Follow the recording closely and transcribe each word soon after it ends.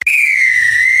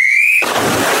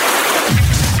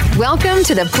Welcome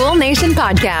to the Pool Nation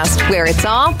podcast, where it's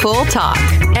all pool talk.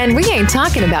 And we ain't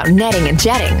talking about netting and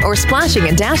jetting or splashing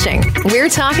and dashing. We're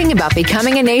talking about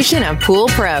becoming a nation of pool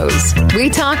pros. We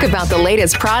talk about the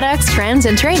latest products, trends,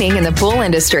 and training in the pool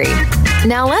industry.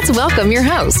 Now let's welcome your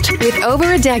host, with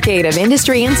over a decade of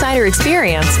industry insider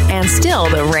experience and still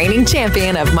the reigning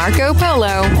champion of Marco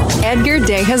Polo, Edgar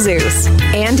De Jesus,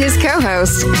 and his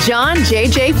co-host, John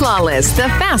JJ Flawless, the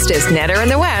fastest netter in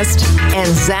the West, and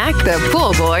Zach the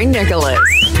Pool Boy Nicholas.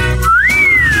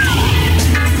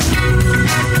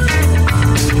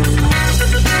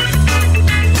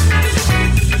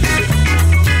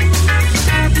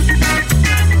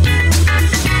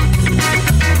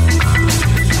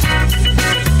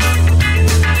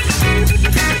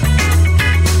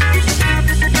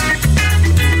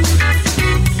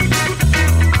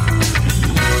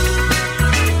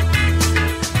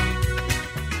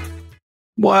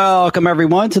 Welcome,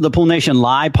 everyone, to the Pool Nation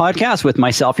Live podcast with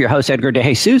myself, your host, Edgar De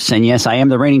Jesus. And yes, I am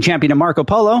the reigning champion of Marco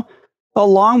Polo,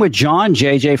 along with John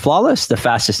JJ Flawless, the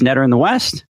fastest netter in the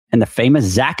West, and the famous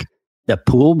Zach, the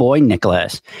Pool Boy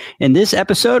Nicholas. In this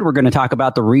episode, we're going to talk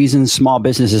about the reasons small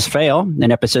businesses fail.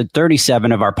 In episode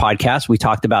 37 of our podcast, we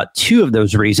talked about two of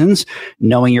those reasons,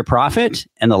 knowing your profit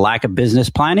and the lack of business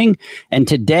planning. And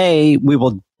today, we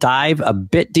will dive a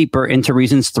bit deeper into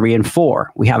reasons 3 and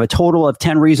 4. We have a total of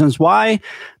 10 reasons why,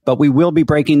 but we will be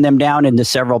breaking them down into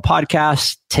several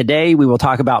podcasts. Today, we will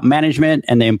talk about management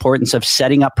and the importance of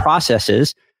setting up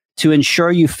processes to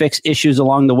ensure you fix issues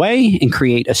along the way and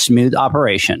create a smooth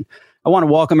operation. I want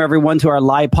to welcome everyone to our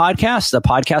live podcast, the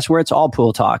podcast where it's all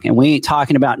pool talk. And we ain't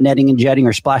talking about netting and jetting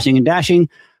or splashing and dashing.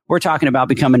 We're talking about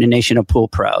becoming a nation of pool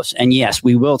pros. And yes,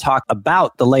 we will talk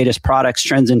about the latest products,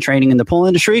 trends, and training in the pool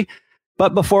industry.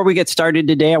 But before we get started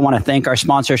today, I want to thank our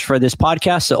sponsors for this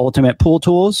podcast, the Ultimate Pool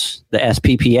Tools, the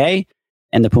SPPA,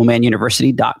 and the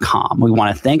PoolmanUniversity.com. We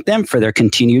want to thank them for their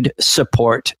continued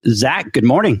support. Zach, good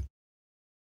morning.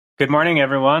 Good morning,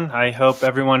 everyone. I hope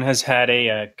everyone has had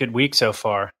a good week so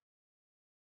far.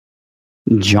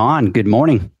 John, good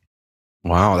morning.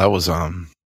 Wow, that was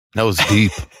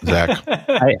deep, Zach.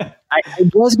 I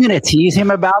was going to tease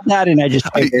him about that, and I just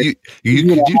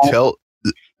you tell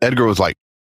Edgar was like,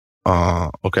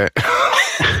 okay.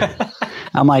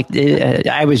 I'm like,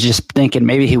 I was just thinking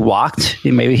maybe he walked.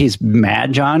 Maybe he's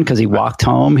mad, John, because he walked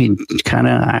home. He kind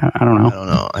of, I don't know. I don't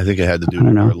know. I think it had to do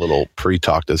with our little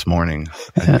pre-talk this morning.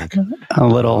 I think a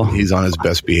little. He's on his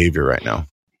best behavior right now.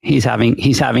 He's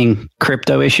having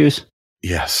crypto issues.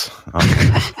 Yes. Oh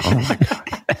my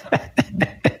God.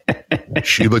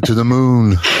 Sheba to the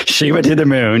moon. Sheba to the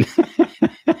moon.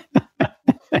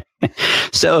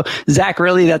 So, Zach,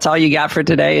 really, that's all you got for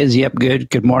today is, yep,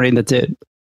 good morning, that's it.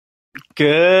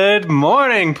 Good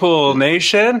morning, Pool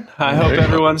Nation. I hope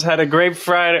everyone's had a great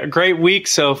Friday, a great week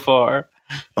so far.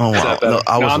 Oh, wow.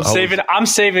 I'm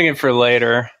saving it for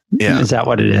later. Yeah. Is that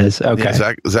what it is? Okay.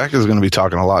 Yeah, Zach is going to be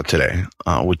talking a lot today,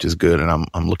 which is good, and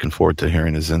I'm looking forward to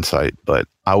hearing his insight. But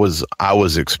I was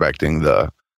expecting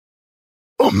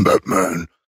I'm Batman.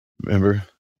 Remember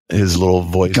his little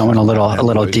voice going a little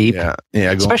voice. Deep. Yeah,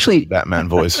 especially Batman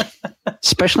voice.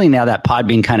 Especially now that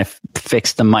Podbean kind of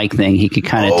fixed the mic thing, he could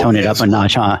kind of tone it up a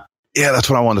notch, huh? Yeah, that's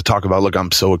what I wanted to talk about. Look,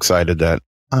 I'm so excited.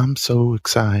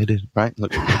 Right?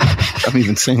 Look, I'm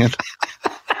even singing.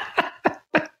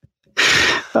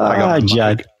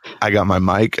 Judd. I got my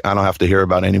mic. I don't have to hear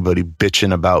about anybody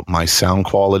bitching about my sound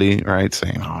quality, right?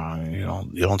 Saying,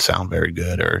 you don't sound very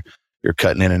good, or you're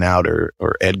cutting in and out, or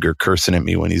Edgar cursing at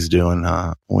me when he's doing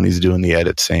the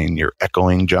edit, saying you're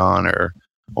echoing, John,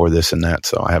 or this and that.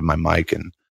 So I have my mic,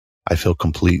 and I feel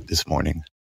complete this morning.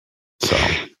 So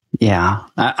yeah,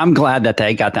 I'm glad that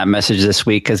they got that message this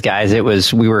week, because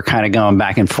guys, we were kind of going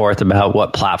back and forth about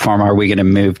what platform are we going to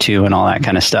move to and all that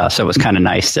kind of stuff. So it was kind of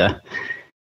nice to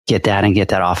get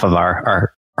that off of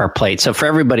our plate. So for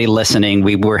everybody listening,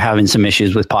 we were having some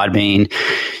issues with Podbean.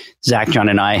 Zach, John,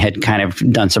 and I had kind of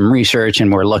done some research,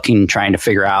 and we're trying to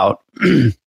figure out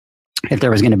if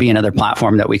there was going to be another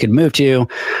platform that we could move to.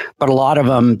 But a lot of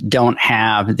them don't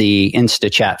have the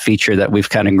InstaChat feature that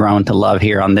we've kind of grown to love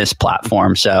here on this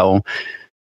platform. So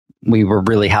we were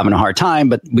really having a hard time,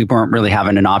 but we weren't really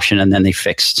having an option. And then they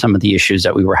fixed some of the issues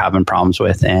that we were having problems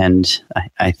with. And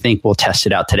I think we'll test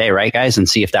it out today, right, guys, and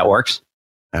see if that works.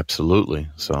 Absolutely.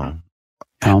 So,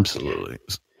 absolutely.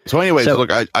 So anyways, look,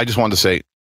 I just wanted to say,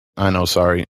 I know,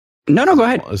 sorry. No, go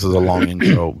ahead. This is a long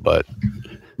intro, but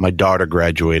my daughter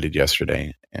graduated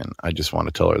yesterday, and I just want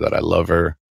to tell her that I love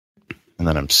her and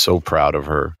that I'm so proud of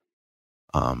her.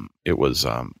 It was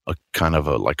a kind of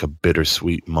a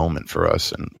bittersweet moment for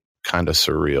us, and kind of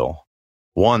surreal.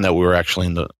 One, that we were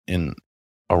actually in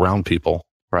around people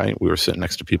right? We were sitting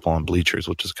next to people on bleachers,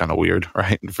 which is kind of weird,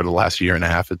 right? And for the last year and a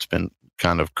half, it's been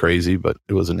kind of crazy, but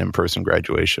it was an in-person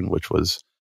graduation, which was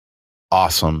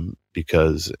awesome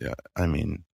because, I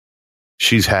mean,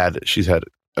 she's had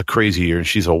a crazy year and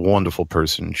she's a wonderful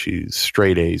person. She's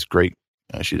straight A's, great.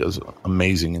 She does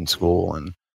amazing in school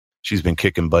and she's been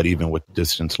kicking butt even with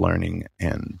distance learning.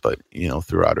 But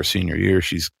throughout her senior year,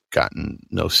 she's gotten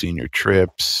no senior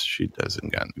trips. She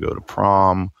doesn't gotten to go to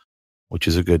prom, which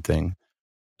is a good thing,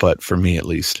 but for me at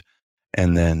least.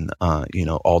 And then,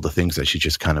 all the things that she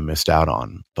just kind of missed out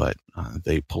on, but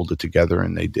they pulled it together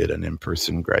and they did an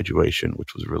in-person graduation,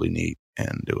 which was really neat.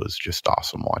 And it was just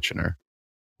awesome watching her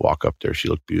walk up there. She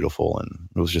looked beautiful and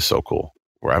it was just so cool.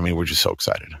 We're just so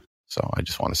excited. So I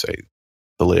just want to say,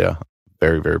 Thalia,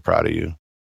 very, very proud of you.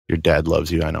 Your dad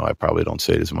loves you. I know I probably don't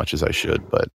say it as much as I should,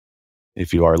 but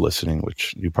if you are listening,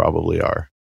 which you probably are,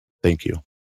 thank you.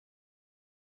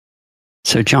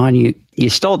 So John, you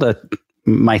stole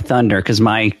my thunder because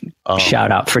my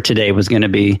shout out for today was going to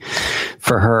be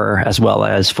for her as well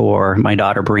as for my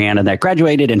daughter Brianna that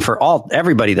graduated, and for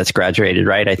everybody that's graduated,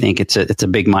 right? I think it's a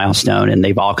big milestone, and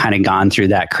they've all kind of gone through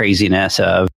that craziness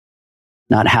of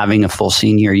not having a full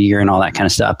senior year and all that kind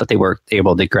of stuff, but they were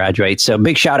able to graduate. So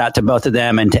big shout out to both of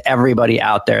them and to everybody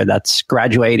out there that's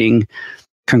graduating.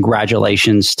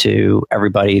 Congratulations to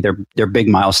everybody. They're big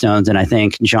milestones, and I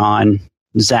think John,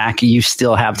 Zach, you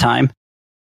still have time.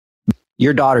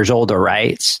 Your daughter's older,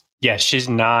 right? Yeah, she's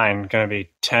 9, going to be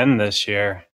 10 this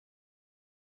year.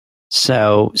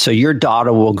 So your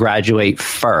daughter will graduate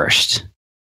first.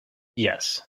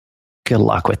 Yes. Good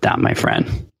luck with that, my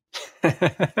friend.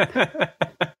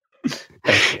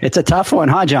 It's a tough one,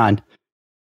 huh, John?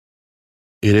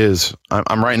 It is.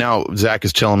 I'm right now. Zach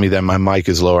is telling me that my mic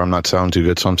is lower. I'm not sounding too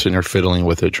good, so I'm sitting here fiddling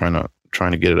with it, trying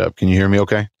to get it up. Can you hear me?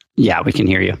 Okay. Yeah, we can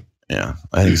hear you. Yeah,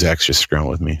 I think Zach's just screwing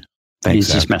with me. Thanks, He's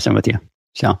Zach. just messing with you.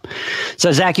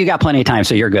 So Zach, you got plenty of time,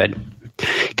 so you're good.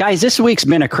 Guys, this week's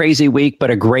been a crazy week, but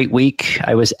a great week.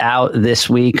 I was out this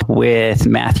week with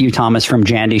Matthew Thomas from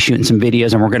Jandy shooting some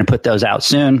videos, and we're going to put those out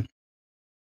soon.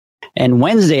 And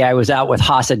Wednesday, I was out with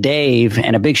Hassa Dave,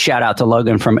 and a big shout out to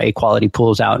Logan from A Quality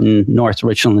Pools out in North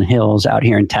Richland Hills out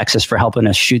here in Texas for helping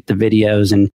us shoot the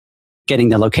videos and getting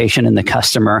the location and the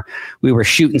customer. We were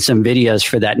shooting some videos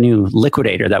for that new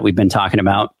liquidator that we've been talking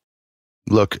about.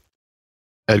 Look,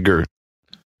 Edgar,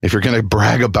 if you're going to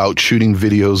brag about shooting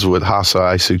videos with Hassa,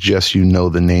 I suggest you know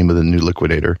the name of the new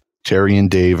liquidator. Terry and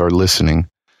Dave are listening.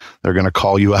 They're going to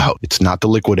call you out. It's not the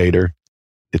liquidator.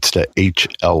 It's the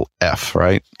HLF,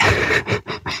 right?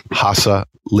 Hassa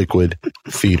Liquid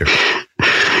Feeder.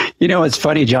 You know, it's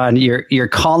funny, John, you're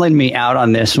calling me out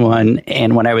on this one.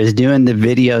 And when I was doing the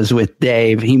videos with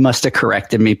Dave, he must have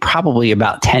corrected me probably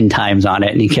about 10 times on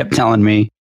it. And he kept telling me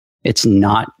it's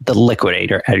not the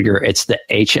liquidator, Edgar. It's the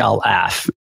HLF.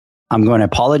 I'm going to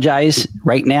apologize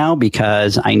right now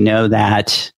because I know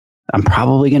that I'm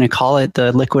probably going to call it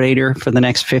the liquidator for the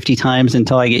next 50 times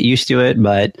until I get used to it.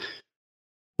 But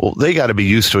well, they got to be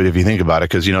used to it if you think about it,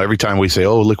 because, every time we say,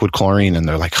 oh, liquid chlorine, and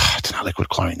they're like, oh, it's not liquid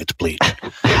chlorine, it's bleach.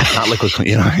 Not liquid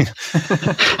chlorine,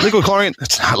 liquid chlorine,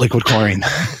 it's not liquid chlorine.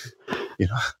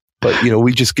 But,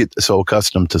 we just get so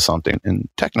accustomed to something. And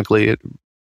technically,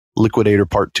 liquidator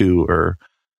part 2 or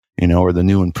the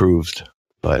new improved.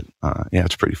 But,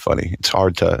 it's pretty funny. It's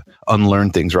hard to unlearn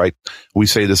things, right? We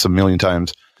say this a million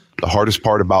times. The hardest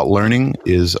part about learning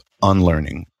is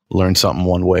unlearning. Learn something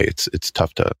one way. It's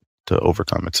tough to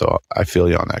overcome it. So I feel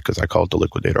you on that because I call it the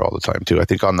liquidator all the time too. I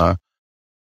think on the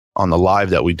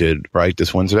live that we did right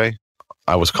this Wednesday,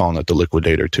 I was calling it the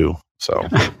liquidator too. So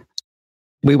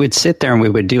we would sit there and we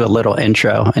would do a little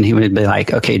intro and he would be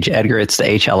like, okay, Edgar, it's the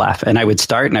HLF. And I would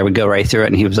start and I would go right through it.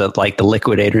 And he was like the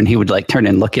liquidator and he would like turn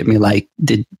and look at me like,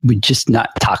 did we just not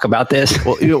talk about this?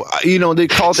 Well, they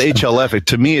call it the HLF.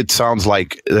 To me, it sounds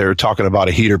like they're talking about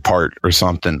a heater part or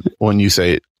something when you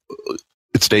say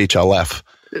it's the HLF.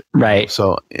 Right.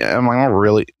 So yeah, I'm like, oh,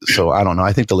 really? So I don't know.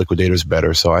 I think the liquidator is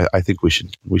better. So I think we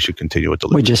should continue with the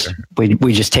liquidator.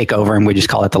 We just take over and we just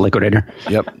call it the liquidator.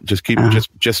 Yep. Just keep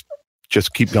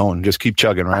just keep going. Just keep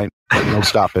chugging. Right. No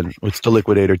stopping. It's the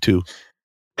liquidator too.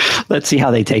 Let's see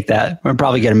how they take that. We'll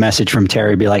probably get a message from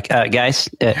Terry. Be like, guys,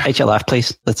 HLF,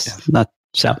 please. Let's not.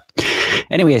 So,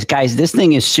 anyways, guys, this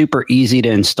thing is super easy to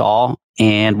install,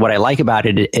 and what I like about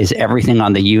it is everything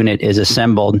on the unit is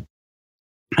assembled.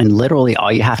 And literally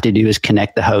all you have to do is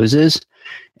connect the hoses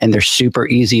and they're super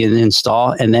easy to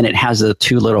install. And then it has the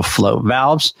 2 little float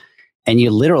valves and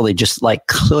you literally just like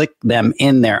click them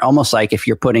in there, almost like if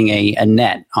you're putting a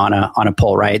net on a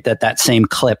pole, right? That same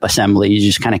clip assembly, you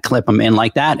just kind of clip them in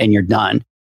like that and you're done.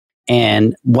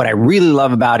 And what I really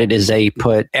love about it is they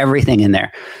put everything in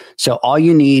there. So all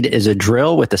you need is a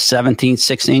drill with a 17th,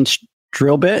 16-inch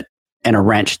drill bit and a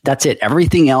wrench. That's it.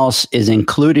 Everything else is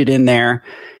included in there.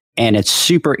 And it's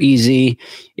super easy.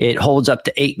 It holds up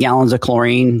to 8 gallons of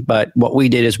chlorine. But what we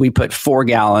did is we put 4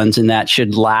 gallons, and that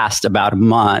should last about a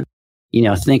month.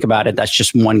 Think about it. That's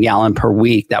just 1 gallon per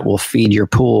week that will feed your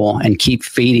pool and keep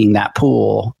feeding that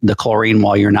pool the chlorine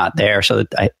while you're not there. So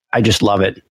I just love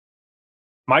it.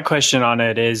 My question on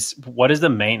it is, what is the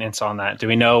maintenance on that? Do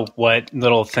we know what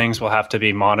little things we'll have to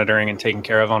be monitoring and taking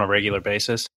care of on a regular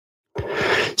basis?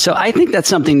 So I think that's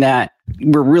something that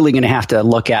we're really going to have to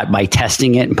look at by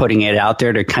testing it and putting it out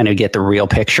there to kind of get the real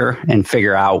picture and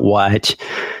figure out what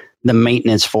the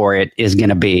maintenance for it is going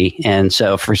to be. And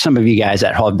so for some of you guys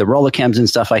that have the Rollichems and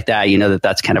stuff like that,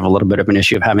 that's kind of a little bit of an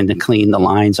issue of having to clean the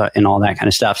lines and all that kind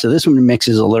of stuff. So this one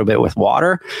mixes a little bit with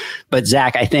water. But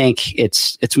Zach, I think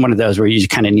it's one of those where you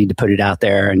kind of need to put it out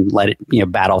there and let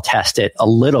it, battle test it a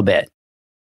little bit.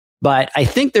 But I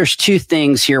think there's 2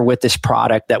 things here with this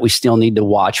product that we still need to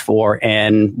watch for.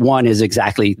 And one is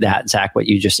exactly that, Zach, what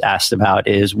you just asked about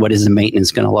is what is the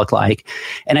maintenance going to look like?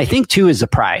 And I think 2 is the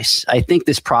price. I think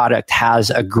this product has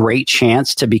a great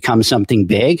chance to become something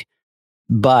big,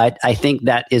 but I think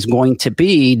that is going to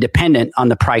be dependent on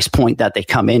the price point that they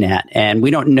come in at. And we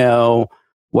don't know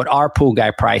what our Pool Guy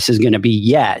price is going to be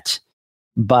yet.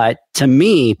 But to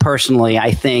me personally,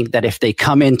 I think that if they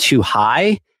come in too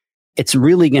high, it's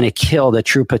really going to kill the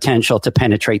true potential to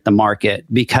penetrate the market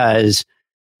because,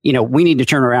 we need to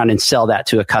turn around and sell that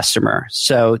to a customer.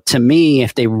 So to me,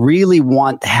 if they really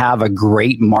want to have a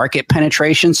great market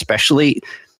penetration, especially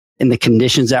in the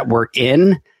conditions that we're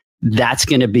in, that's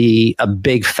going to be a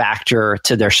big factor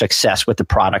to their success with the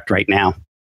product right now.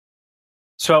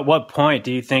 So at what point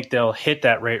do you think they'll hit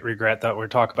that rate regret that we're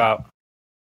talking about?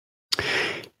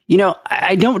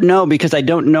 I don't know because I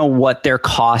don't know what their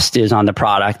cost is on the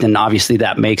product. And obviously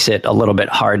that makes it a little bit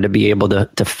hard to be able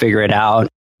to figure it out.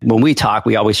 When we talk,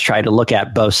 we always try to look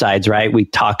at both sides, right? We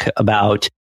talk about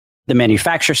the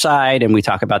manufacturer side and we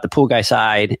talk about the Pool Guy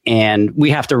side. And we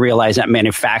have to realize that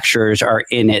manufacturers are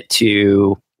in it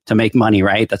to make money,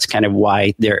 right? That's kind of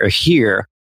why they're here.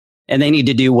 And they need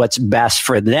to do what's best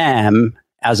for them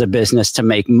as a business to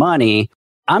make money.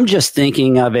 I'm just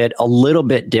thinking of it a little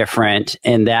bit different,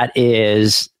 and that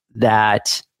is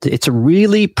that it's a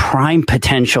really prime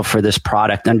potential for this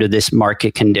product under this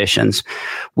market conditions.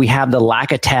 We have the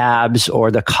lack of tabs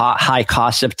or the high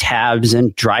cost of tabs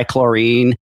and dry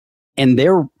chlorine, and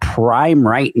they're prime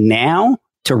right now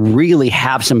to really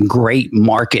have some great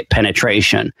market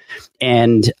penetration.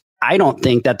 And I don't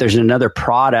think that there's another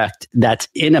product that's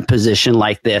in a position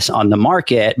like this on the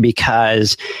market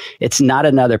because it's not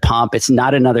another pump. It's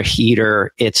not another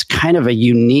heater. It's kind of a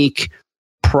unique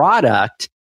product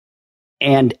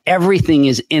and everything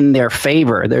is in their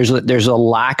favor. There's a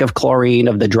lack of chlorine,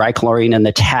 of the dry chlorine and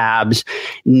the tabs.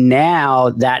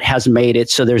 Now that has made it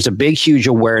so there's a big, huge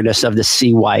awareness of the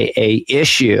CYA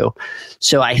issue.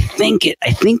 So I think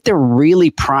they're really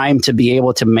primed to be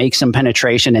able to make some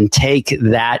penetration and take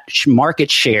that market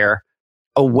share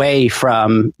away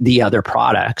from the other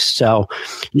products. So,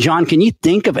 John, can you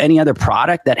think of any other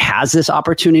product that has this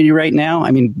opportunity right now? I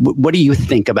mean, what do you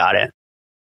think about it?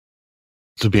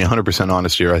 To be 100%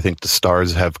 honest here, I think the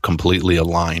stars have completely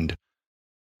aligned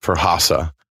for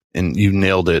HASA. And you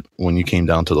nailed it when you came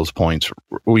down to those points.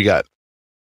 We got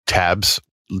tabs,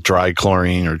 dry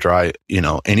chlorine or dry,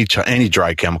 any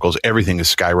dry chemicals, everything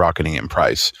is skyrocketing in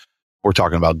price. We're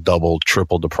talking about double,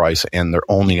 triple the price, and they're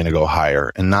only going to go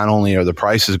higher. And not only are the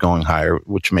prices going higher,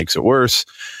 which makes it worse,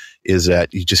 is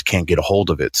that you just can't get a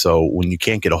hold of it. So when you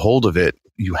can't get a hold of it,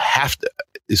 you have to.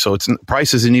 So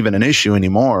price isn't even an issue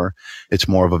anymore. It's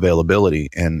more of availability.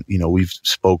 And, we've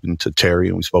spoken to Terry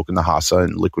and we've spoken to HASA,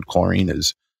 and liquid chlorine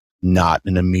is not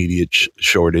an immediate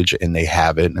shortage, and they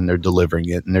have it and they're delivering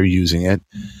it and they're using it.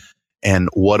 And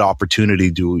what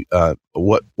opportunity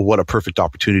what a perfect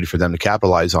opportunity for them to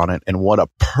capitalize on it. And what a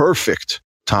perfect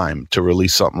time to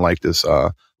release something like this,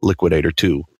 Liquidator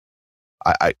 2.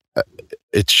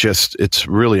 It's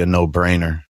really a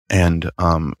no-brainer. And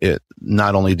it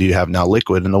not only do you have now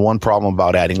liquid, and the one problem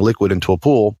about adding liquid into a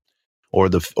pool, or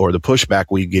the pushback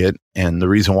we get, and the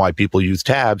reason why people use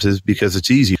tabs is because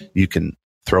it's easy. You can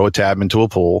throw a tab into a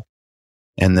pool,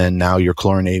 and then now you're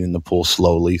chlorinating the pool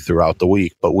slowly throughout the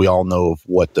week. But we all know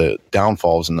what the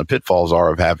downfalls and the pitfalls are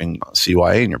of having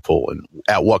CYA in your pool, and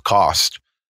at what cost,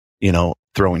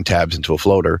 throwing tabs into a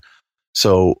floater.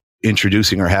 So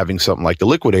introducing or having something like the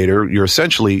Liquidator, you're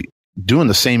essentially doing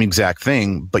the same exact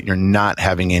thing, but you're not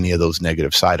having any of those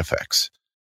negative side effects.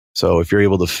 So if you're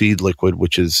able to feed liquid,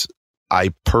 which is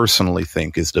I personally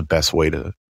think is the best way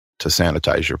to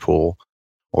sanitize your pool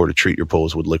or to treat your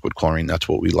pools with liquid chlorine. That's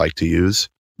what we like to use.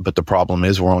 But the problem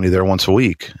is we're only there once a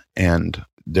week, and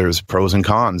there's pros and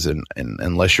cons. And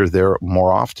unless you're there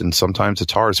more often, sometimes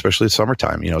it's hard, especially at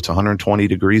summertime. It's 120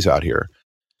 degrees out here.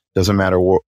 Doesn't matter.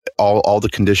 All the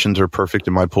conditions are perfect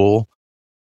in my pool.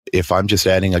 If I'm just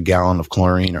adding a gallon of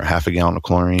chlorine or half a gallon of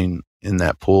chlorine in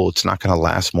that pool, it's not going to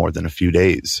last more than a few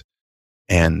days.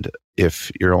 And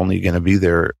if you're only going to be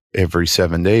there every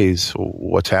 7 days,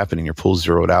 what's happening? Your pool's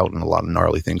zeroed out and a lot of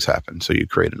gnarly things happen. So you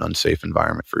create an unsafe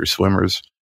environment for your swimmers,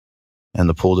 and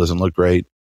the pool doesn't look great.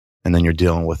 And then you're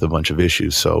dealing with a bunch of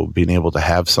issues. So being able to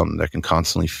have something that can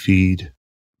constantly feed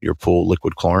your pool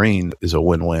liquid chlorine is a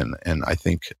win-win. And I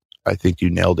think you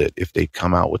nailed it. If they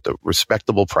come out with a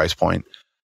respectable price point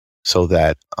so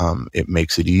that it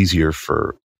makes it easier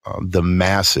for the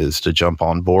masses to jump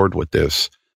on board with this,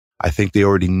 I think they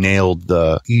already nailed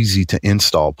the easy to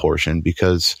install portion,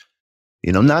 because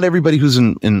not everybody who's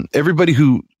everybody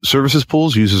who services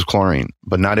pools uses chlorine,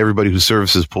 but not everybody who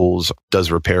services pools does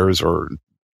repairs, or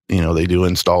they do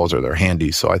installs, or they're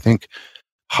handy. So I think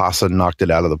Hasa knocked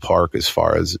it out of the park as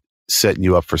far as setting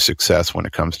you up for success when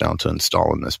it comes down to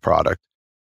installing this product.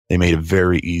 They made it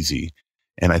very easy,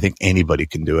 and I think anybody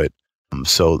can do it.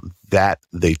 So that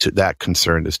that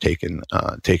concern is taken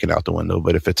out the window.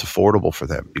 But if it's affordable for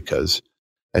them, because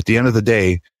at the end of the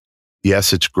day,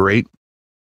 yes, it's great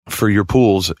for your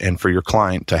pools and for your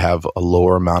client to have a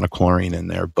lower amount of chlorine in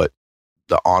there. But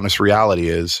the honest reality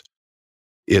is,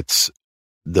 it's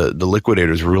the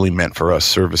liquidator is really meant for us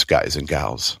service guys and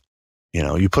gals.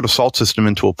 You put a salt system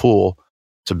into a pool,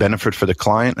 it's a benefit for the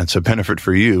client and it's a benefit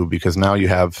for you, because now you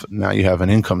have an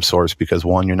income source, because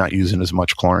one, you're not using as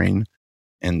much chlorine,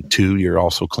 and two, you're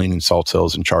also cleaning salt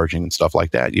cells and charging and stuff like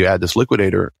that. You add this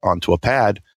liquidator onto a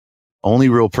pad, only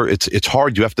it's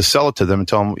hard. You have to sell it to them and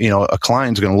tell them, a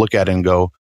client's going to look at it and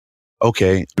go,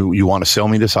 okay, you want to sell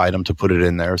me this item to put it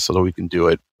in there so that we can do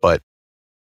it, but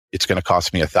it's going to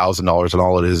cost me $1,000, and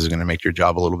all it is going to make your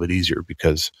job a little bit easier,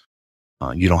 because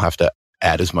you don't have to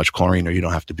add as much chlorine, or you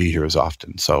don't have to be here as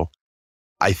often. So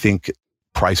I think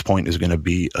price point is going to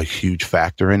be a huge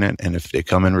factor in it. And if they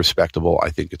come in respectable, I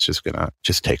think it's just going to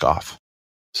take off.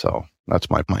 So that's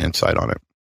my insight on it.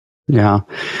 Yeah.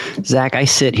 Zach, I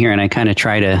sit here and I kind of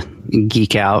try to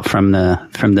geek out from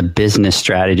the business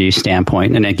strategy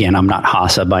standpoint. And again, I'm not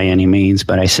Hasa by any means,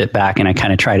 but I sit back and I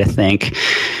kind of try to think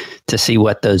to see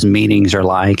what those meetings are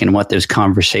like and what those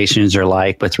conversations are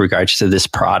like with regards to this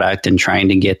product and trying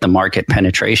to get the market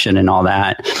penetration and all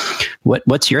that.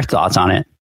 What's your thoughts on it?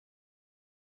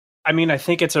 I mean, I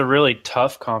think it's a really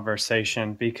tough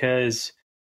conversation, because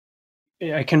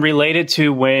I can relate it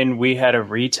to when we had a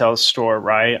retail store,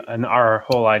 right? And our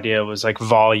whole idea was like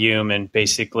volume and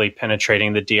basically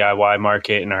penetrating the DIY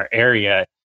market in our area.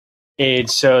 And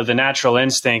so the natural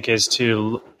instinct is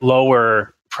to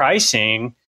lower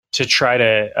pricing to try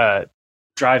to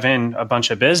drive in a bunch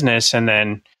of business, and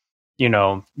then,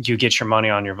 you get your money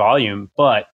on your volume,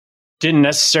 but didn't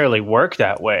necessarily work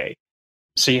that way.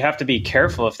 So you have to be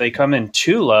careful. If they come in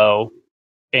too low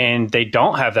and they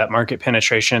don't have that market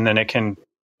penetration, then it can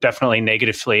definitely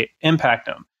negatively impact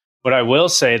them. What I will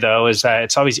say, though, is that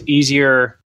it's always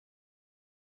easier.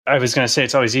 I was going to say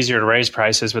it's always easier to raise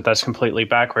prices, but that's completely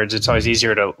backwards. It's always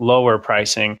easier to lower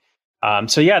pricing.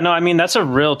 That's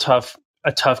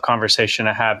a tough conversation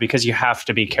to have, because you have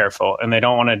to be careful, and they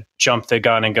don't want to jump the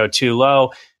gun and go too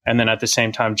low, and then at the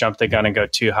same time jump the gun and go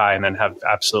too high, and then have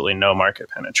absolutely no market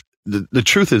penetration. The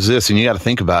truth is this, and you got to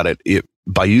think about it,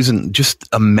 by using, just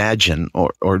imagine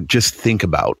or just think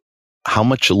about how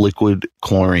much liquid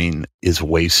chlorine is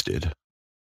wasted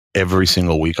every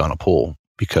single week on a pool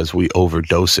because we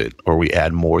overdose it, or we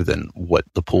add more than what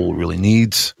the pool really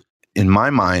needs. In my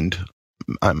mind,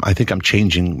 I think I'm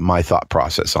changing my thought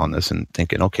process on this and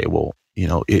thinking, okay, well,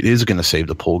 it is going to save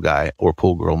the pool guy or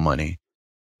pool girl money,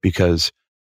 because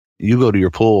you go to your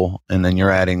pool and then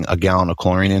you're adding a gallon of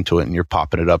chlorine into it and you're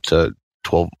popping it up to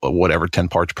 10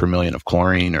 parts per million of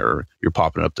chlorine, or you're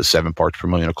popping it up to 7 parts per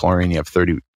million of chlorine. You have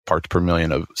 30 parts per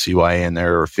million of CYA in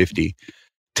there, or 50.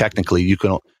 Technically,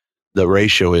 the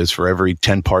ratio is for every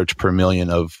 10 parts per million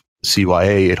of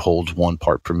CYA, it holds 1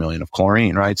 part per million of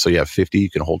chlorine, right? So you have 50, you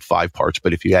can hold 5 parts,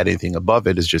 but if you add anything above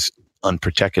it, it's just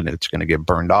unprotected and it's going to get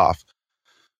burned off.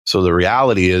 So the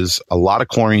reality is a lot of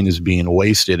chlorine is being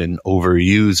wasted and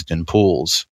overused in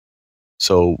pools.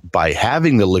 So by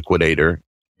having the liquidator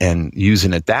and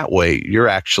using it that way, you're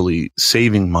actually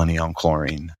saving money on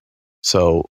chlorine.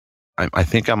 So I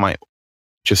think I might,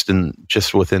 just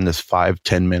within this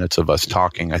 5-10 minutes of us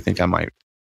talking, I think I might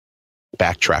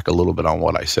backtrack a little bit on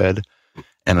what I said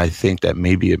And I think that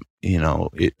maybe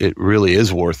it really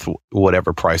is worth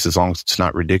whatever price, as long as it's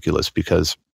not ridiculous,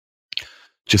 because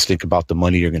just think about the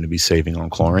money you're going to be saving on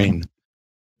chlorine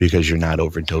because you're not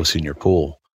overdosing your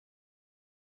pool.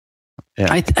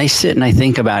 Yeah. I sit and I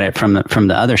think about it from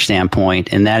the other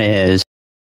standpoint, and that is,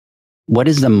 what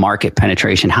is the market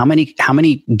penetration? How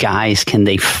many guys can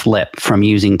they flip from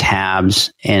using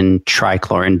tabs and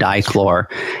trichlor and dichlor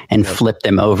and flip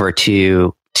them over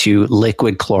to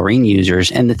liquid chlorine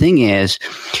users? And the thing is,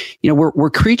 we're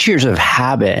creatures of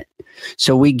habit.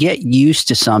 So we get used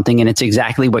to something, and it's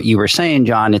exactly what you were saying,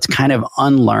 John. It's kind of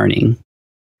unlearning.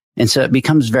 And so it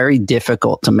becomes very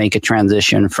difficult to make a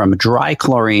transition from dry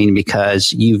chlorine,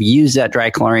 because you've used that dry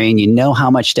chlorine, you know how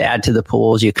much to add to the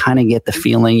pools, you kind of get the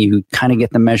feeling, you kind of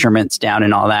get the measurements down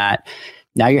and all that.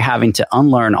 Now you're having to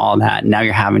unlearn all that. Now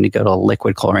you're having to go to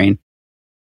liquid chlorine.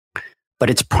 But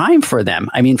it's prime for them.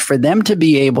 I mean, for them to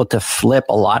be able to flip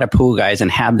a lot of pool guys and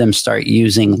have them start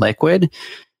using liquid,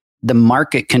 the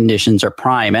market conditions are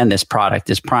prime, and this product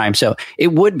is prime. So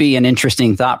it would be an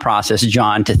interesting thought process,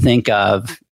 John, to think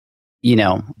of,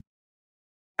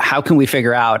 how can we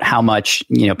figure out how much,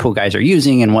 pool guys are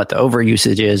using and what the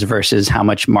overusage is versus how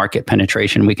much market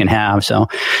penetration we can have. So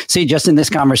see, just in this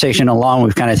conversation alone,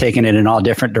 we've kind of taken it in all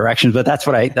different directions, but that's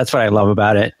what I love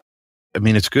about it. I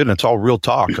mean, it's good. And it's all real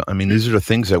talk. I mean, these are the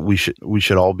things that we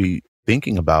should all be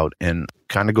thinking about, and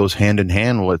kind of goes hand in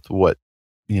hand with what,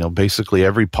 basically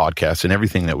every podcast and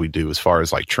everything that we do, as far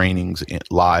as like trainings,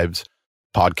 lives,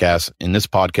 podcasts. In this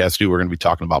podcast too, we're going to be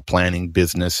talking about planning,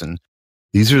 business, and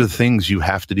these are the things you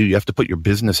have to do. You have to put your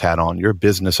business hat on. You're a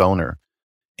business owner.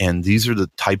 And these are the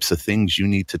types of things you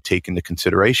need to take into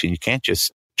consideration. You can't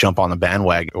just jump on the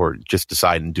bandwagon or just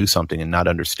decide and do something and not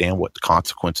understand what the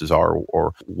consequences are,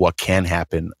 or what can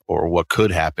happen, or what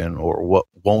could happen, or what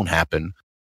won't happen.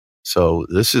 So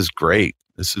this is great.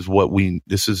 This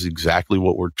is exactly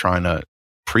what we're trying to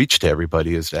preach to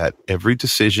everybody, is that every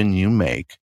decision you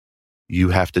make, you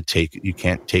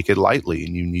can't take it lightly,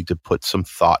 and you need to put some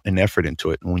thought and effort into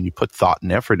it. And when you put thought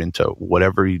and effort into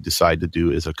whatever you decide to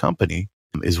do as a company,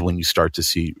 is when you start to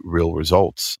see real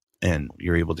results, and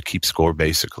you're able to keep score,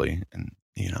 basically. And,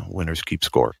 winners keep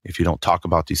score. If you don't talk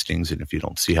about these things, and if you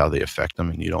don't see how they affect them,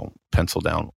 and you don't pencil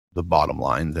down the bottom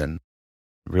line, then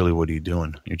really, what are you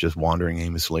doing? You're just wandering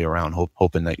aimlessly around,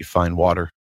 hoping that you find water.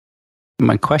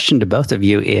 My question to both of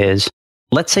you is,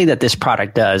 let's say that this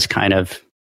product does kind of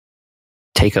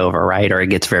take over, right? Or it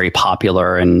gets very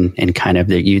popular, and kind of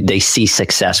they see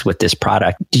success with this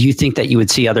product. Do you think that you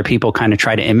would see other people kind of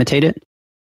try to imitate it?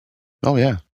 Oh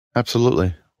yeah,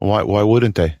 absolutely. Why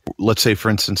wouldn't they? Let's say, for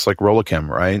instance, like Rollichem,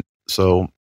 right? So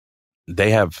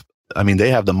they have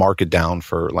the market down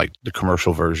for like the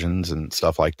commercial versions and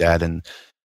stuff like that. And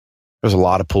there's a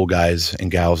lot of pool guys and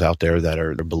gals out there that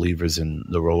are believers in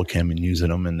the Rollichem and using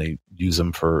them, and they use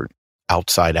them for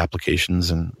outside applications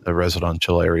in the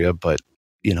residential area. But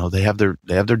they have their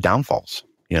downfalls,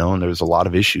 and there's a lot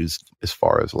of issues as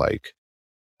far as like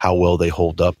how well they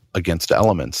hold up against the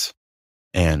elements.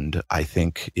 And I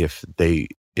think if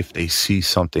they see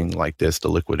something like this, the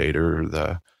Liquidator, or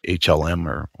the HLM,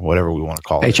 or whatever we want to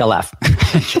call it. HLF.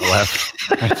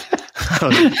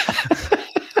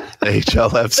 The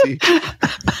HLFC.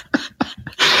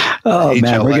 Oh, HLS.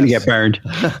 Man, we're going to get burned.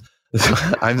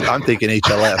 I'm thinking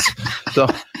HLS. So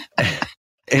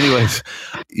anyways,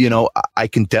 I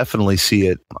can definitely see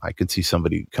it. I could see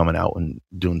somebody coming out and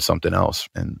doing something else.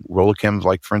 And Rollichem,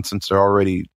 like, for instance,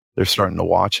 they're starting to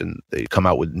watch, and they come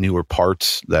out with newer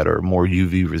parts that are more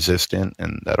UV resistant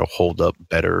and that'll hold up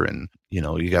better. And, you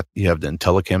have the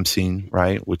IntelliChem scene,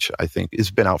 right? Which I think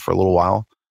has been out for a little while,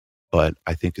 but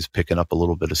I think is picking up a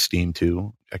little bit of steam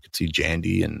too. I could see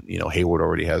Jandy and, Hayward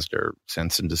already has their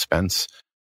Sense and Dispense.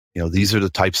 These are the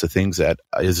types of things that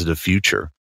is the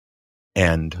future.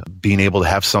 And being able to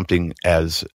have something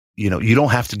as, you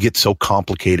don't have to get so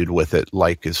complicated with it,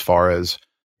 like as far as,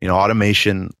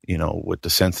 automation, with the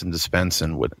Sense and Dispense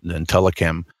and with the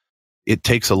IntelliChem, it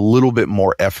takes a little bit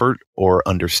more effort or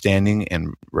understanding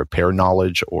and repair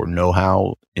knowledge or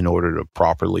know-how in order to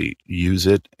properly use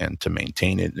it and to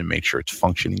maintain it and make sure it's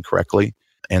functioning correctly.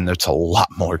 And that's a lot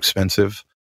more expensive.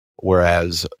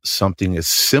 Whereas something is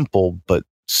simple but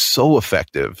so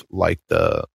effective, like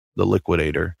the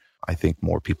Liquidator, I think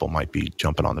more people might be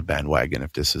jumping on the bandwagon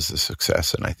if this is a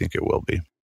success, and I think it will be.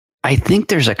 I think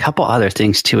there's a couple other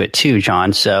things to it too,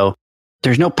 John. So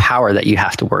there's no power that you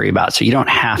have to worry about. So you don't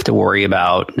have to worry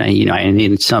about, I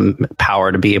need some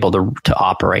power to be able to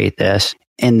operate this.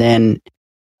 And then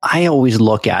I always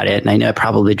look at it, and I know it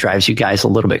probably drives you guys a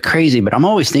little bit crazy, but I'm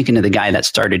always thinking of the guy that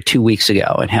started 2 weeks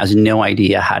ago and has no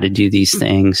idea how to do these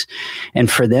things.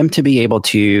 And for them to be able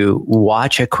to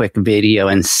watch a quick video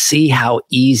and see how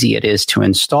easy it is to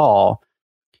install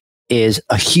is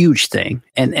a huge thing.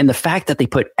 And the fact that they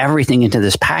put everything into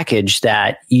this package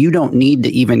that you don't need to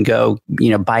even go,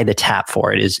 buy the tap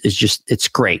for it is just, it's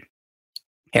great.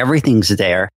 Everything's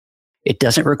there. It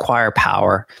doesn't require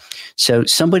power. So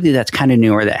somebody that's kind of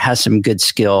newer that has some good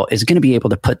skill is going to be able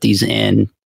to put these in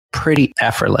pretty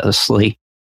effortlessly.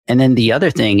 And then the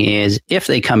other thing is, if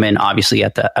they come in obviously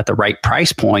at the right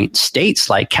price point, states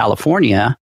like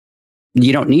California,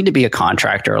 you don't need to be a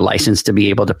contractor or licensed to be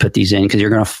able to put these in, because you're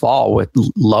going to fall with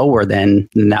lower than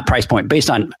that price point based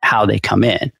on how they come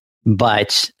in.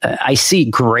 But I see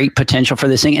great potential for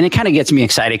this thing. And it kind of gets me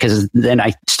excited, because then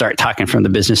I start talking from the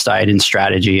business side and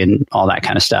strategy and all that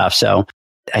kind of stuff. So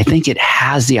I think it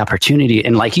has the opportunity.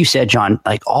 And like you said, John,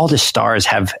 like all the stars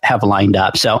have lined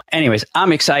up. So anyways,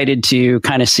 I'm excited to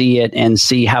kind of see it and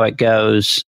see how it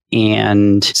goes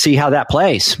and see how that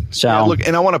plays. So yeah, look,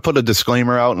 and I want to put a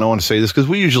disclaimer out, and I want to say this because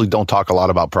we usually don't talk a lot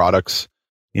about products.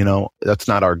 That's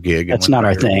not our gig. That's not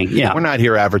our thing. Yeah. We're not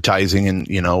here advertising, and,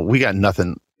 we got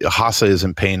nothing. HASA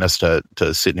isn't paying us to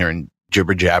sit in here and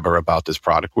jibber jabber about this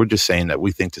product. We're just saying that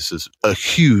we think this is a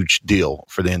huge deal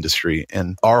for the industry.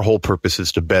 And our whole purpose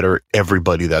is to better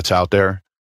everybody that's out there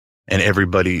and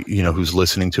everybody, who's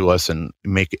listening to us, and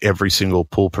make every single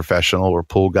pool professional or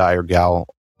pool guy or gal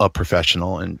a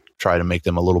professional, and try to make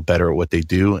them a little better at what they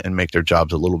do and make their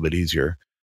jobs a little bit easier.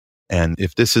 And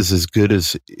if this is as good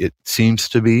as it seems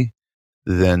to be,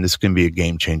 then this can be a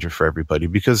game changer for everybody.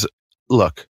 Because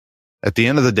look, at the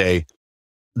end of the day,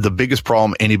 the biggest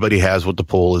problem anybody has with the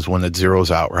pool is when it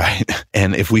zeroes out, right?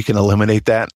 And if we can eliminate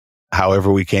that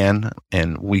however we can,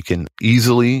 and we can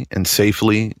easily and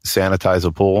safely sanitize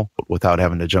a pool without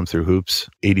having to jump through hoops,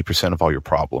 80% of all your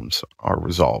problems are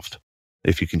resolved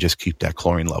if you can just keep that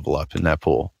chlorine level up in that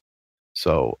pool.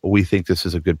 So we think this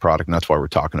is a good product, and that's why we're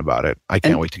talking about it. I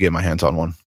can't wait to get my hands on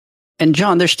one. And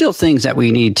John, there's still things that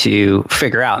we need to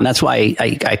figure out. And that's why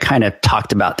I kind of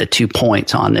talked about the 2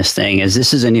 points on this thing. Is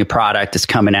this is a new product that's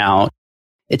coming out.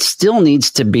 It still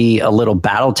needs to be a little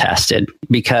battle tested,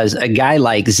 because a guy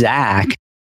like Zach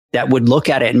that would look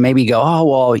at it and maybe go,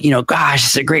 oh, well, gosh,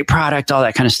 it's a great product, all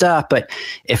that kind of stuff. But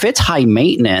if it's high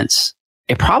maintenance,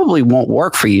 it probably won't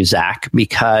work for you, Zach,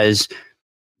 because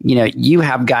you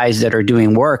have guys that are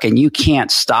doing work, and you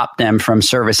can't stop them from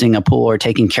servicing a pool or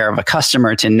taking care of a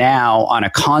customer to now on a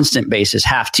constant basis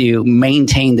have to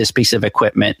maintain this piece of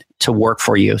equipment to work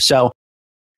for you. So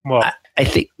I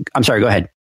think, I'm sorry, go ahead.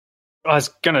 I was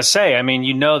going to say,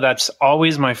 that's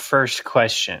always my first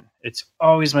question. It's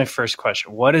always my first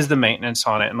question. What is the maintenance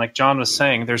on it? And like John was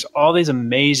saying, there's all these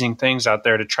amazing things out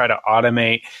there to try to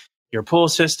automate your pool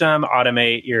system,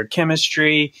 automate your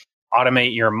chemistry,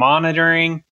 automate your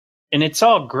monitoring. And it's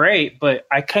all great, but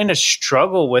I kind of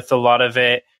struggle with a lot of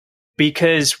it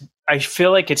because I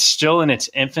feel like it's still in its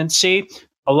infancy.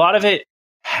 A lot of it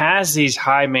has these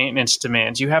high maintenance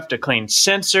demands. You have to clean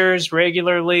sensors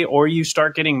regularly, or you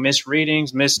start getting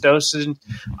misreadings, misdoses,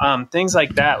 things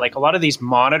like that. Like a lot of these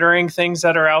monitoring things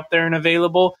that are out there and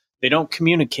available, they don't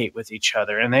communicate with each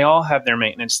other, and they all have their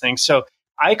maintenance things. So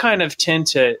I kind of tend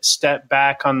to step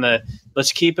back on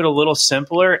let's keep it a little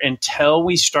simpler until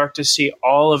we start to see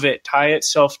all of it tie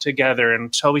itself together,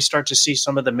 until we start to see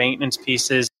some of the maintenance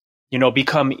pieces,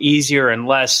 become easier and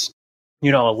less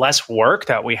work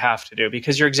that we have to do.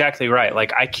 Because you're exactly right.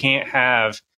 Like, I can't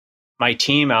have my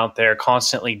team out there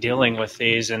constantly dealing with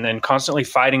these and then constantly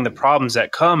fighting the problems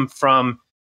that come from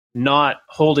not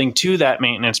holding to that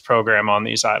maintenance program on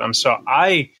these items. So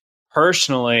I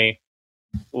personally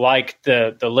like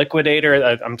the Liquidator.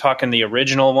 I'm talking the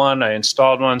original one. I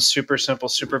installed one, super simple,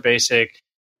 super basic,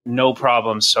 no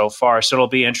problems so far. So it'll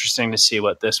be interesting to see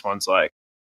what this one's like.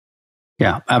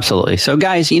 Yeah, absolutely. So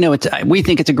guys, we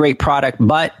think it's a great product,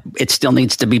 but it still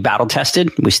needs to be battle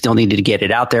tested. We still need to get it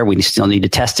out there. We still need to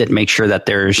test it, make sure that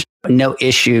there's no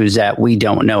issues that we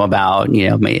don't know about, and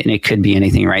it could be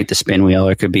anything, right? The spin wheel,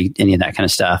 or it could be any of that kind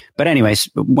of stuff. But anyways,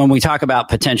 when we talk about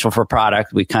potential for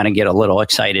product, we kind of get a little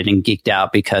excited and geeked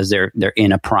out because they're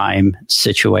in a prime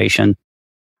situation.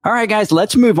 All right, guys,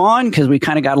 let's move on because we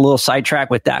kind of got a little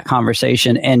sidetracked with that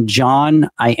conversation. And John,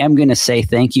 I am going to say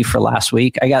thank you for last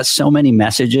week. I got so many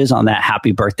messages on that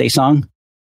happy birthday song.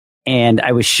 And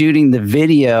I was shooting the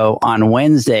video on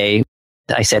Wednesday.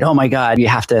 I said, oh my God, you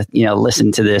have to,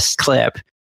 listen to this clip.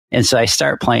 And so I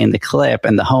start playing the clip,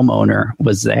 and the homeowner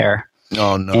was there.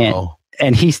 Oh, no.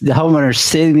 And the homeowner's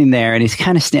sitting there, and he's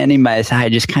kind of standing by his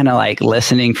side, just kind of like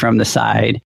listening from the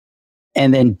side.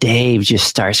 And then Dave just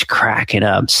starts cracking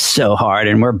up so hard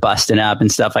and we're busting up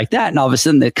and stuff like that. And all of a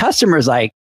sudden the customer's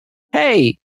like,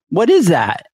 hey, what is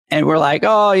that? And we're like,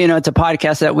 oh, it's a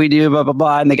podcast that we do, blah, blah,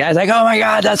 blah. And the guy's like, oh my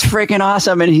God, that's freaking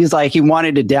awesome. And he's like, he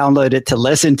wanted to download it to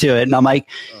listen to it. And I'm like,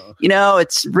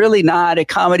 it's really not a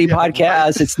comedy podcast.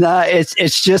 Right. It's not,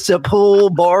 it's just a pool,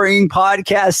 boring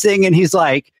podcast thing. And he's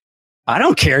like, I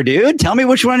don't care, dude. Tell me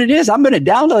which one it is. I'm going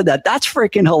to download that. That's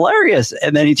freaking hilarious.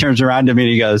 And then he turns around to me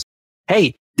and he goes,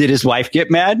 hey, did his wife get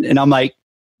mad? And I'm like,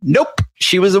 nope.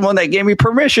 She was the one that gave me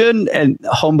permission. And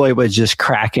homeboy was just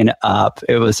cracking up.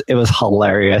 It was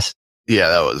hilarious.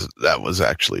 Yeah, that was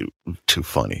actually too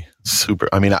funny. Super.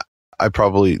 I mean,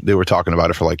 they were talking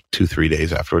about it for like 2-3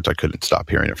 days afterwards. I couldn't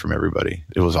stop hearing it from everybody.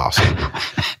 It was awesome.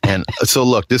 And so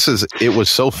look, it was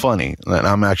so funny that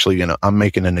I'm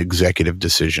making an executive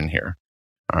decision here.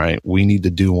 All right. We need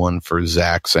to do one for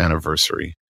Zach's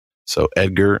anniversary. So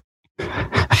Edgar,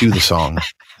 cue the song.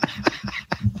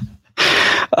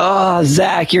 Oh,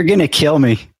 Zach, you're going to kill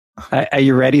me. Are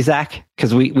you ready, Zach?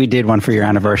 Because we did one for your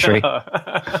anniversary.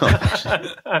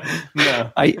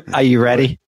 No. Are you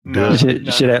ready? No.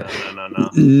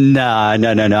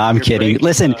 No. I'm kidding.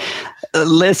 Listen,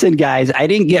 guys, I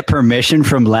didn't get permission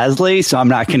from Leslie, so I'm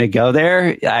not going to go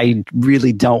there. I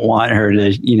really don't want her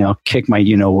to, kick my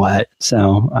what.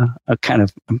 So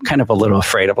I'm kind of a little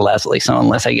afraid of Leslie. So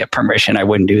unless I get permission, I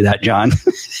wouldn't do that, John.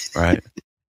 Right.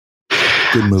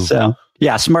 Good move. So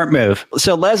yeah, smart move.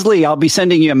 So Leslie, I'll be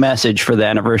sending you a message for the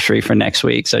anniversary for next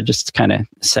week. So just kind of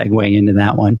segue into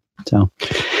that one. So,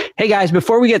 hey guys,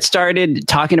 before we get started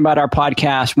talking about our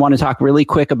podcast, want to talk really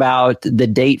quick about the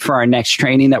date for our next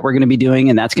training that we're going to be doing.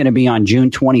 And that's going to be on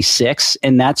June 26th.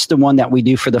 And that's the one that we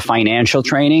do for the financial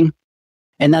training.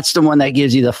 And that's the one that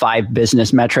gives you the 5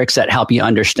 business metrics that help you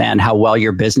understand how well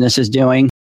your business is doing.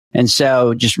 And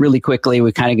so just really quickly,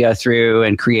 we kind of go through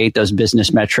and create those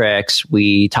business metrics.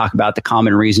 We talk about the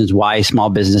common reasons why small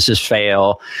businesses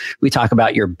fail. We talk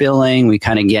about your billing. We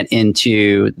kind of get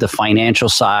into the financial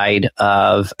side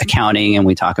of accounting, and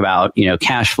we talk about,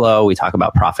 cash flow. We talk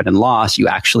about profit and loss. You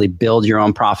actually build your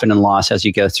own profit and loss as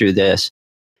you go through this.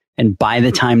 And by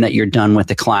the time that you're done with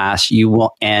the class, you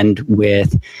will end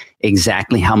with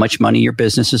exactly how much money your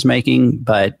business is making.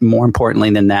 But more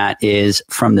importantly than that is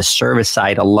from the service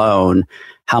side alone,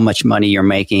 how much money you're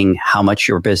making, how much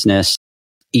your business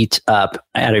eats up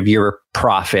out of your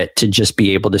profit to just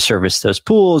be able to service those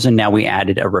pools. And now we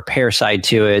added a repair side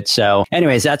to it. So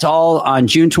anyways, that's all on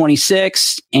June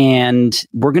 26th. And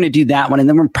we're going to do that one. And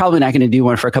then we're probably not going to do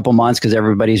one for a couple months because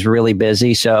everybody's really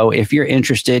busy. So if you're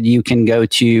interested, you can go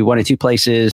to one of 2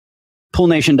 places.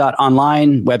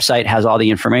 Poolnation.online website has all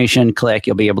the information. Click,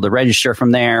 you'll be able to register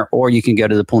from there, or you can go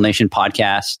to the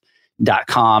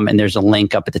poolnationpodcast.com and there's a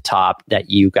link up at the top that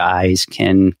you guys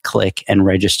can click and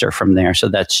register from there. So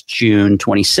that's June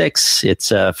 26th.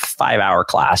 It's a 5-hour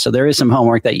class. So there is some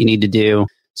homework that you need to do.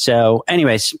 So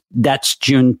anyways, that's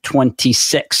June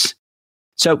 26th.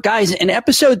 So guys, in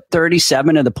episode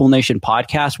 37 of the Pool Nation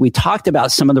podcast, we talked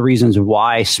about some of the reasons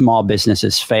why small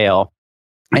businesses fail.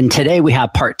 And today we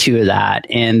have part 2 of that.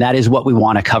 And that is what we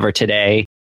want to cover today.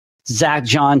 Zach,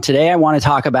 John, today I want to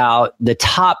talk about the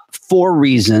top 4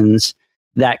 reasons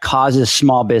that causes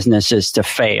small businesses to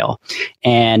fail.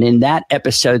 And in that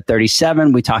episode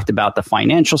 37, we talked about the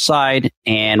financial side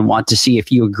and want to see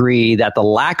if you agree that the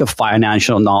lack of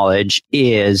financial knowledge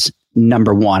is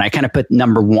number 1. I kind of put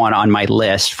number 1 on my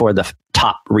list for the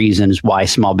top reasons why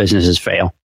small businesses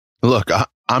fail. Look,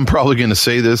 I'm probably going to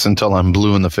say this until I'm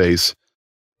blue in the face.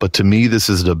 But to me, this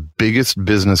is the biggest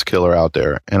business killer out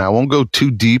there. And I won't go too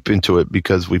deep into it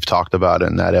because we've talked about it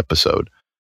in that episode.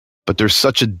 But there's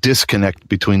such a disconnect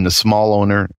between the small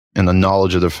owner and the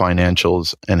knowledge of their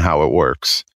financials and how it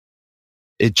works.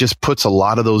 It just puts a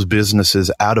lot of those businesses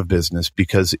out of business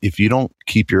because if you don't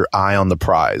keep your eye on the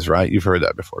prize, right? You've heard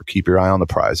that before. Keep your eye on the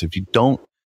prize. If you don't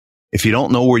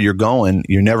know where you're going,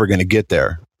 you're never going to get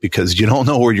there because you don't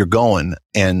know where you're going.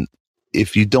 And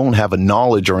if you don't have a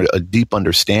knowledge or a deep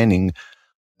understanding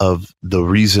of the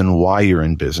reason why you're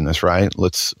in business, right?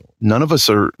 None of us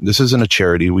this isn't a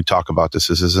charity. We talk about this.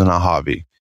 This isn't a hobby.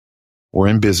 We're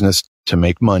in business to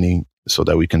make money so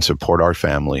that we can support our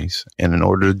families. And in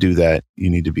order to do that, you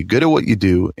need to be good at what you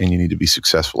do and you need to be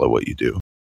successful at what you do.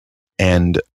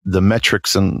 And the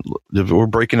metrics, and we're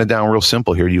breaking it down real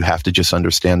simple here. You have to just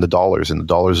understand the dollars, and the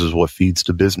dollars is what feeds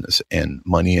the business, and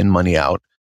money in, money out.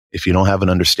 If you don't have an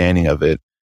understanding of it,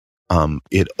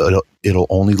 it'll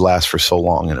only last for so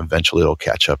long, and eventually it'll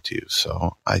catch up to you.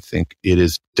 So I think it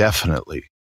is definitely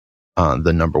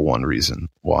the number 1 reason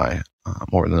why,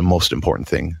 or the most important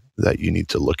thing that you need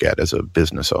to look at as a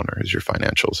business owner is your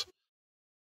financials.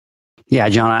 Yeah,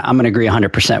 John, I'm going to agree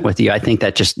 100% with you. I think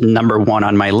that just number one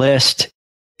on my list.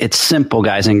 It's simple,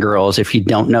 guys and girls. If you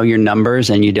don't know your numbers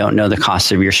and you don't know the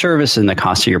cost of your service and the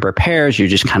cost of your repairs, you're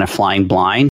just kind of flying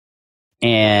blind.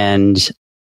 And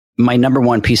my number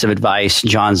one piece of advice,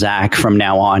 John Zach, from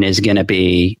now on is going to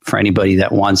be for anybody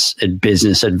that wants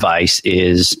business advice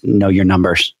is know your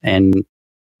numbers. And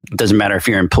it doesn't matter if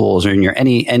you're in pools or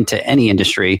into any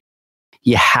industry,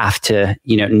 you have to,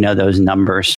 know those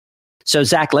numbers. So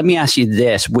Zach, let me ask you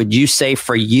this. Would you say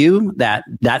for you that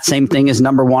same thing is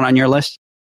number one on your list?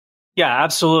 Yeah,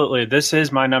 absolutely. This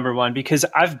is my number one because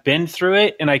I've been through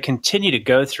it and I continue to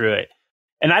go through it.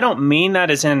 And I don't mean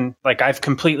that as in like I've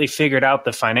completely figured out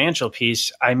the financial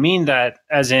piece. I mean that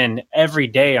as in every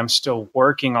day I'm still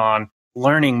working on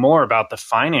learning more about the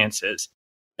finances.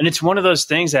 And it's one of those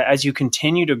things that as you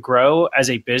continue to grow as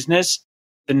a business,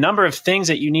 the number of things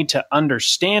that you need to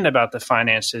understand about the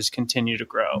finances continue to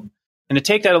grow. And to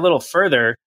take that a little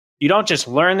further, you don't just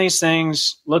learn these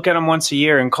things, look at them once a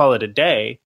year and call it a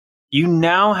day. You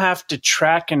now have to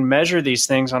track and measure these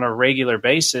things on a regular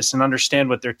basis and understand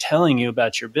what they're telling you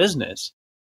about your business.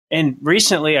 And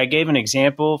recently I gave an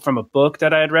example from a book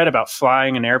that I had read about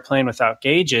flying an airplane without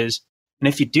gauges. And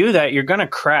if you do that, you're going to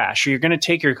crash or you're going to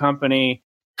take your company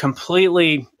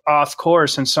completely off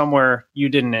course and somewhere you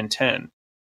didn't intend.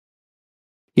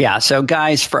 Yeah. So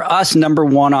guys, for us, number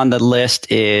one on the list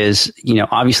is,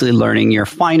 obviously learning your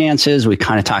finances. We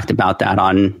kind of talked about that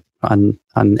on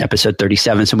episode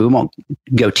 37, so we won't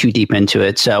go too deep into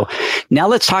it. So now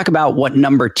let's talk about what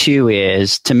number two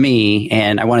is to me.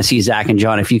 And I want to see Zach and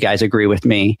John, if you guys agree with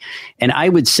me. And I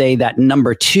would say that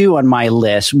number two on my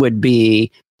list would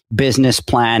be business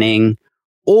planning,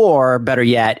 or better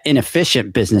yet,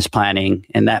 inefficient business planning.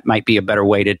 And that might be a better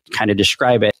way to kind of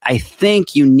describe it. I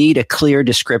think you need a clear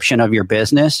description of your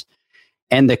business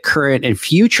and the current and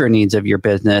future needs of your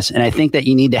business. And I think that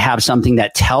you need to have something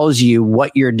that tells you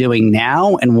what you're doing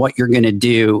now and what you're going to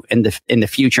do in the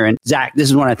future. And Zach, this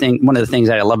is one of the things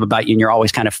that I love about you, and you're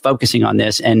always kind of focusing on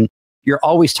this. And you're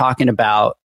always talking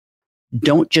about,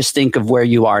 don't just think of where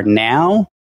you are now,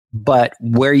 but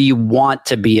where you want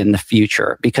to be in the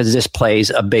future, because this plays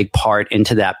a big part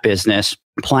into that business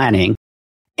planning.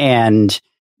 And,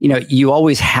 you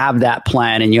always have that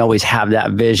plan and you always have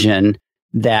that vision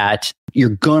that you're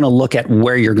going to look at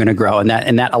where you're going to grow. And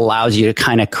that allows you to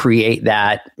kind of create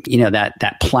that,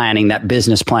 that planning, that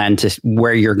business plan to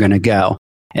where you're going to go.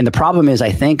 And the problem is,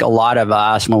 I think a lot of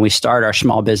us, when we start our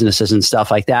small businesses and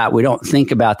stuff like that, we don't think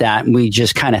about that. And we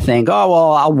just kind of think, oh,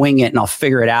 well, I'll wing it and I'll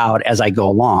figure it out as I go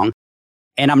along.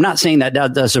 And I'm not saying that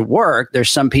doesn't work.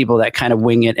 There's some people that kind of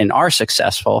wing it and are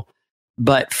successful.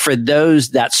 But for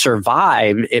those that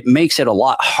survive, it makes it a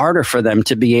lot harder for them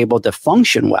to be able to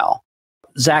function well.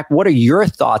 Zach, what are your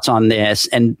thoughts on this?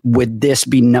 And would this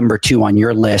be number two on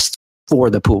your list for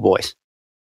the Pool Boys?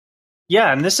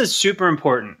 Yeah, and this is super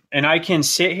important. And I can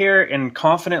sit here and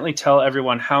confidently tell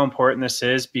everyone how important this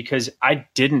is because I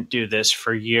didn't do this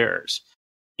for years.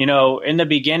 In the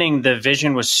beginning, the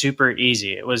vision was super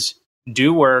easy. It was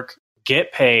do work,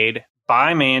 get paid,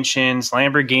 buy mansions,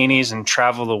 Lamborghinis, and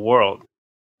travel the world.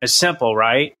 It's simple,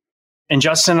 right? And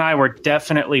Justin and I were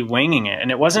definitely winging it. And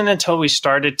it wasn't until we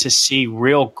started to see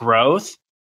real growth,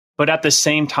 but at the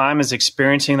same time as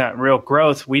experiencing that real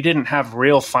growth, we didn't have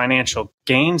real financial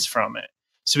gains from it.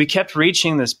 So we kept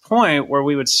reaching this point where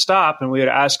we would stop and we would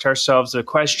ask ourselves the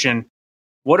question,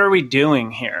 what are we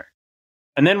doing here?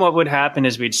 And then what would happen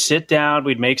is we'd sit down,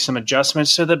 we'd make some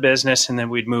adjustments to the business, and then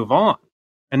we'd move on.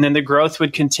 And then the growth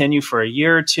would continue for a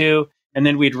year or two. And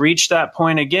then we'd reach that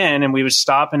point again, and we would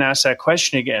stop and ask that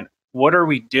question again. What are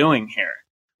we doing here?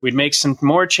 We'd make some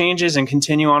more changes and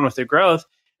continue on with the growth.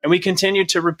 And we continued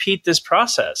to repeat this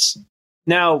process.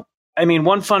 Now,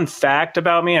 one fun fact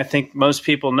about me, I think most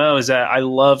people know, is that I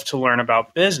love to learn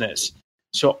about business.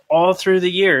 So all through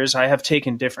the years, I have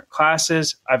taken different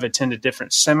classes. I've attended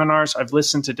different seminars. I've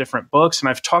listened to different books, and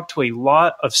I've talked to a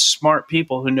lot of smart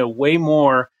people who know way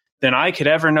more than I could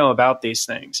ever know about these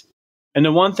things. And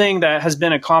the one thing that has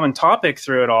been a common topic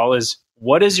through it all is,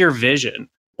 what is your vision?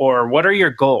 Or what are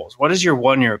your goals? What is your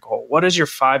 1-year goal? What is your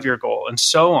 5-year goal? And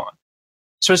so on.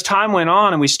 So as time went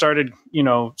on and we started,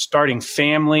 starting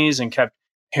families and kept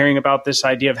hearing about this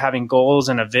idea of having goals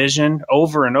and a vision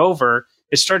over and over,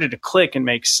 it started to click and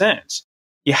make sense.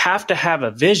 You have to have a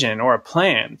vision or a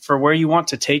plan for where you want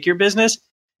to take your business.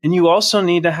 And you also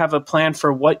need to have a plan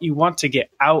for what you want to get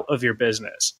out of your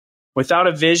business. Without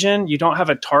a vision, you don't have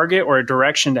a target or a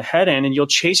direction to head in, and you'll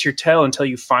chase your tail until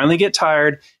you finally get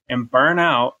tired and burn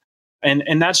out.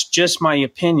 And that's just my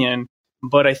opinion,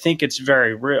 but I think it's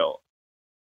very real.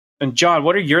 And John,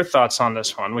 what are your thoughts on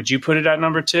this one? Would you put it at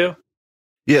number two?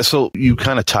 Yeah, so you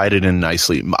kind of tied it in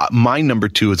nicely. My number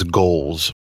 2 is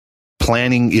goals.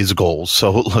 Planning is goals.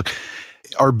 So look,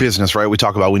 our business, right? We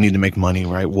talk about we need to make money,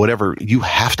 right? Whatever, you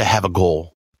have to have a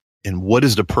goal. And what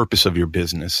is the purpose of your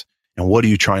business? And what are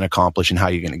you trying to accomplish and how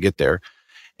you're going to get there?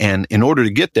 And in order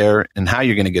to get there and how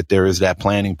you're going to get there is that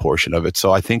planning portion of it.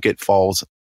 So I think it falls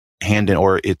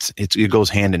it goes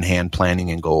hand in hand, planning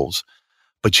and goals.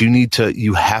 But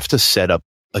you have to set up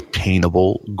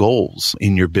attainable goals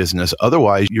in your business.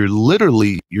 Otherwise, you're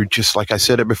just, like I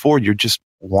said it before, you're just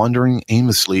wandering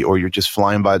aimlessly, or you're just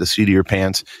flying by the seat of your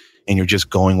pants and you're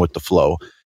just going with the flow.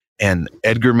 And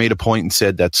Edgar made a point and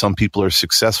said that some people are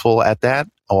successful at that.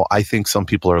 Oh, I think some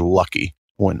people are lucky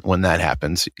when that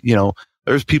happens.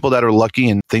 There's people that are lucky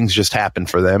and things just happen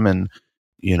for them, and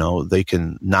they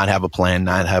can not have a plan,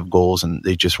 not have goals, and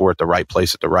they just were at the right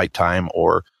place at the right time,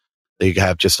 or they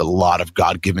have just a lot of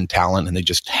God-given talent and they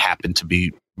just happen to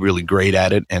be really great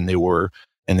at it, and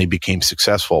they became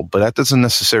successful. But that doesn't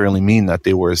necessarily mean that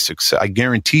they were as successful. I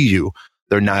guarantee you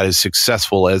they're not as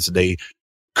successful as they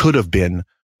could have been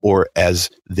or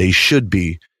as they should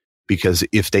be, because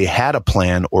if they had a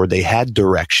plan or they had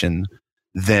direction,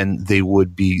 then they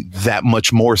would be that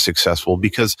much more successful.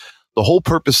 Because the whole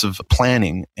purpose of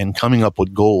planning and coming up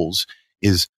with goals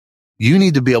is you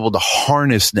need to be able to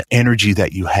harness the energy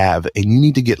that you have, and you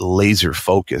need to get laser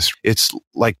focused. It's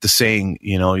like the saying,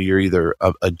 you're either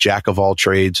a jack of all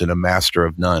trades and a master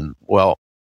of none. Well,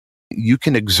 you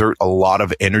can exert a lot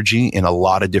of energy in a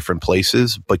lot of different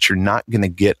places, but you're not going to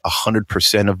get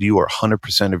 100% of you or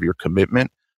 100% of your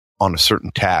commitment on a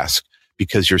certain task,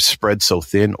 because you're spread so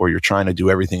thin, or you're trying to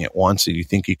do everything at once and you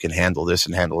think you can handle this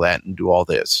and handle that and do all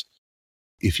this.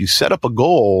 If you set up a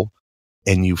goal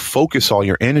and you focus all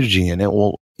your energy in it,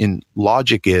 in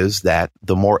logic is that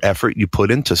the more effort you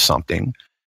put into something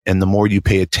and the more you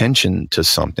pay attention to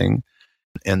something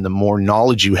and the more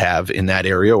knowledge you have in that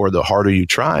area, or the harder you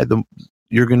try,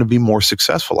 you're going to be more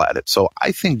successful at it. So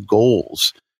I think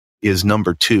goals is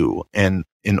number 2. And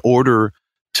in order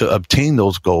to obtain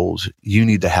those goals, you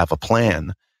need to have a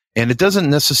plan. And it doesn't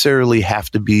necessarily have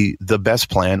to be the best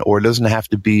plan, or it doesn't have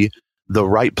to be the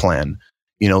right plan.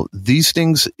 These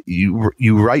things, you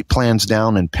write plans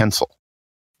down in pencil.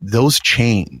 Those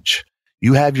change.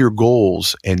 You have your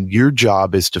goals, and your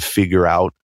job is to figure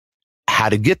out how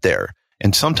to get there.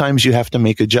 And sometimes you have to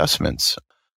make adjustments,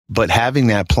 but having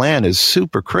that plan is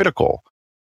super critical.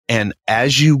 And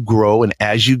as you grow and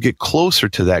as you get closer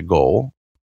to that goal,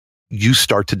 you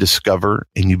start to discover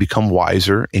and you become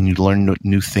wiser and you learn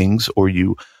new things, or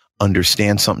you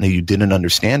understand something that you didn't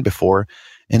understand before.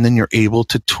 And then you're able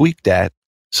to tweak that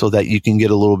so that you can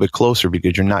get a little bit closer,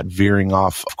 because you're not veering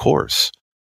off course.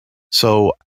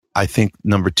 So I think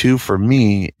number 2 for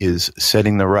me is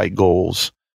setting the right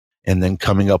goals and then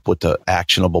coming up with the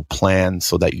actionable plan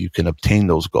so that you can obtain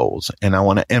those goals. And I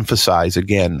want to emphasize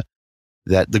again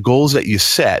that the goals that you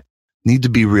set need to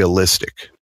be realistic.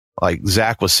 Like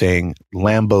Zach was saying,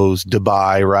 Lambos,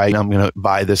 Dubai, right? I'm going to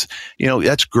buy this.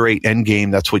 That's great. End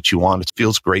game. That's what you want. It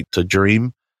feels great to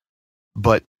dream,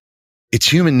 but it's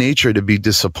human nature to be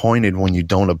disappointed when you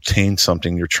don't obtain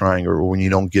something you're trying, or when you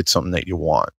don't get something that you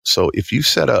want. So if you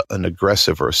set an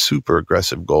aggressive or a super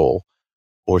aggressive goal,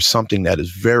 or something that is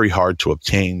very hard to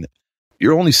obtain,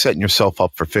 you're only setting yourself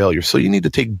up for failure. So you need to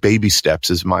take baby steps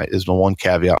is the one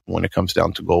caveat when it comes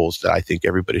down to goals that I think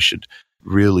everybody should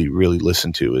really, really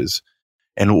listen to is,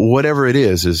 and whatever it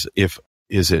is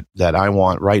it that I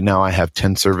want right now, I have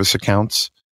 10 service accounts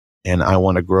and I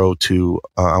want to grow to,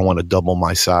 I want to double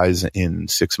my size in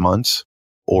 6 months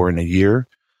or in a year.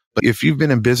 But if you've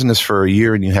been in business for a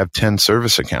year and you have 10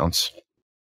 service accounts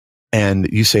and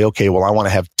you say, okay, well, I want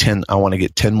to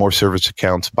get 10 more service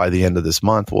accounts by the end of this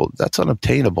month. Well, that's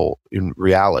unobtainable in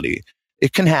reality.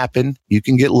 It can happen. You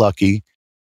can get lucky,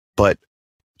 but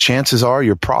chances are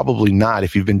you're probably not.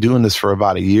 If you've been doing this for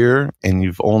about a year and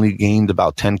you've only gained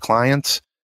about 10 clients,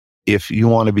 if you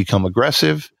want to become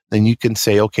aggressive, then you can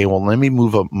say, okay, well, let me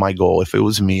move up my goal. If it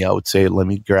was me, I would say, let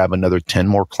me grab another 10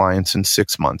 more clients in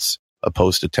 6 months,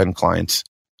 opposed to 10 clients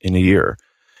in a year.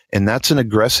 And that's an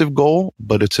aggressive goal,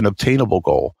 but it's an obtainable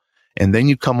goal. And then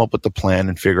you come up with the plan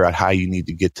and figure out how you need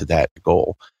to get to that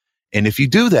goal. And if you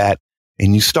do that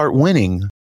and you start winning,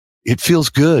 it feels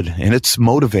good and it's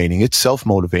motivating. It's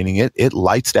self-motivating. It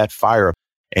lights that fire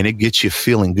and it gets you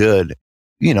feeling good.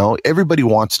 Everybody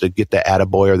wants to get that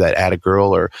attaboy or that attagirl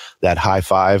or that high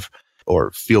five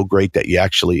or feel great that you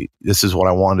actually, this is what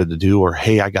I wanted to do. Or,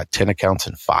 hey, I got 10 accounts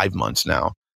in 5 months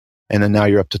now. And then now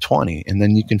you're up to 20. And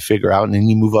then you can figure out and then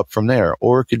you move up from there.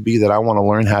 Or it could be that I want to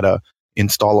learn how to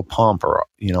install a pump, or,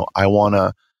 I want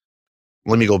to,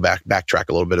 let me go backtrack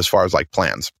a little bit as far as like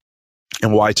plans.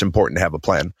 and why it's important to have a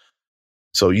plan.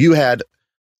 So you had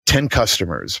 10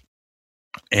 customers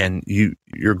and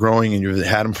you're growing and you've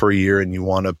had them for a year and you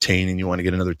want to obtain and you want to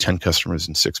get another 10 customers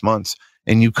in 6 months,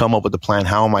 and you come up with a plan.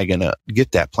 How am I going to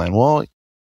get that plan? Well,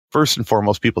 first and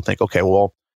foremost, people think, okay,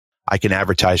 well, I can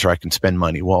advertise or I can spend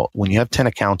money. Well, when you have 10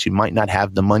 accounts, you might not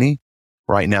have the money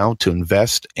right now to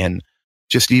invest, and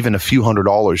just even a few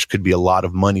 $100s could be a lot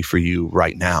of money for you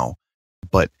right now.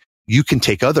 But you can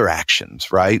take other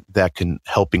actions, right, that can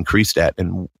help increase that.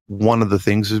 And one of the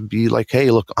things would be like,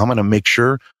 hey, look, I'm going to make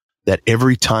sure that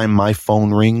every time my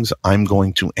phone rings, I'm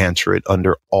going to answer it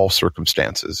under all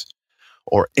circumstances.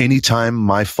 Or anytime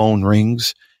my phone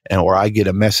rings or I get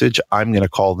a message, I'm going to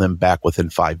call them back within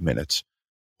 5 minutes.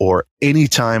 Or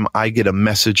anytime I get a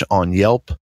message on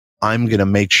Yelp, I'm going to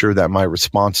make sure that my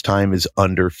response time is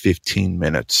under 15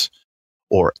 minutes.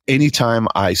 Or anytime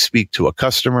I speak to a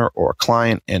customer or a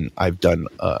client and I've done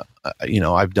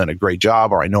a great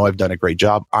job, or I know I've done a great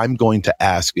job, I'm going to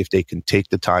ask if they can take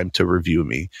the time to review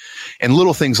me, and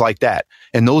little things like that.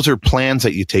 And those are plans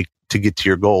that you take to get to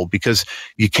your goal, because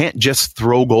you can't just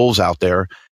throw goals out there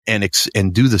and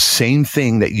do the same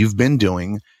thing that you've been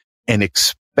doing and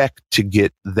expect to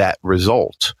get that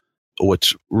result.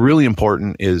 What's really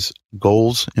important is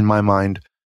goals in my mind,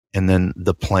 and then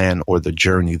the plan or the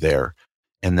journey there.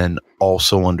 And then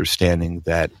also understanding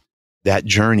that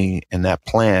journey and that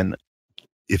plan,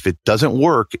 if it doesn't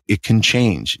work, it can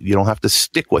change. You don't have to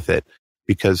stick with it,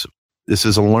 because this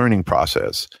is a learning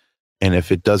process. And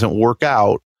if it doesn't work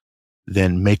out,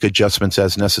 then make adjustments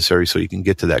as necessary so you can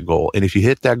get to that goal. And if you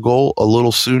hit that goal a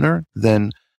little sooner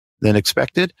than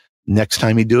expected, next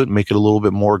time you do it, make it a little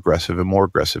bit more aggressive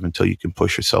until you can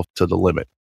push yourself to the limit.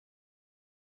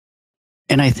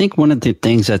 And I think one of the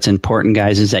things that's important,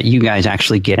 guys, is that you guys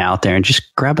actually get out there and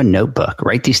just grab a notebook,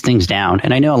 write these things down.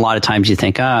 And I know a lot of times you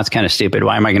think, it's kind of stupid.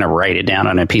 Why am I going to write it down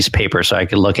on a piece of paper so I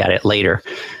can look at it later?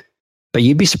 But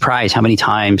you'd be surprised how many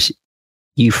times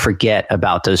you forget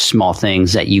about those small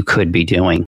things that you could be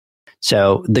doing.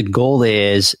 So the goal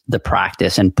is the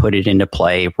practice and put it into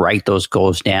play. Write those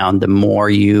goals down. The more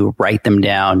you write them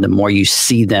down, the more you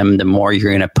see them, the more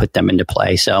you're going to put them into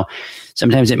play. So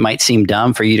sometimes it might seem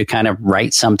dumb for you to kind of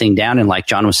write something down and, like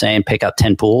John was saying, pick up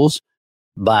 10 pools.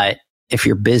 But if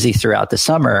you're busy throughout the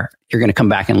summer, you're going to come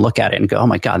back and look at it and go, oh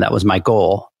my God, that was my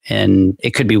goal. And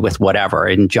it could be with whatever.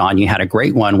 And John, you had a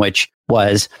great one, which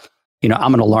was, I'm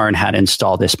going to learn how to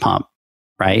install this pump,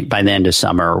 right, by the end of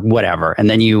summer or whatever. And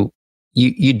then you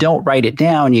don't write it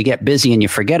down, you get busy and you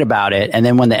forget about it. And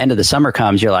then when the end of the summer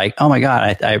comes, you're like, oh my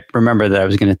God, I remember that I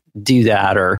was going to do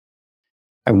that, or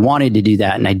I wanted to do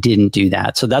that and I didn't do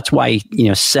that. So that's why,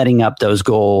 setting up those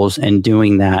goals and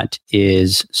doing that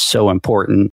is so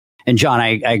important. And John,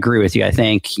 I agree with you. I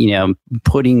think,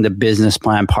 putting the business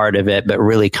plan part of it, but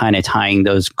really kind of tying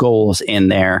those goals in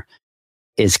there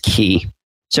is key.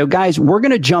 So guys, we're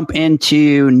going to jump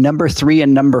into number 3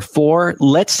 and number 4.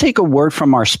 Let's take a word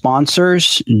from our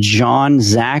sponsors, John,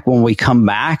 Zach. When we come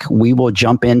back, we will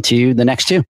jump into the next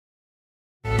 2.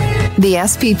 The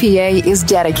SPPA is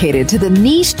dedicated to the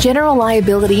niche general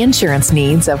liability insurance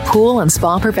needs of pool and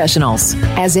spa professionals.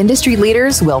 As industry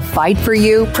leaders, we'll fight for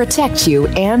you, protect you,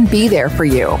 and be there for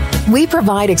you. We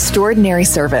provide extraordinary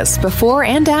service before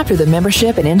and after the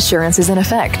membership and insurance is in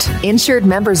effect. Insured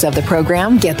members of the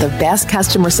program get the best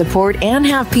customer support and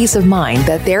have peace of mind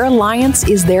that their alliance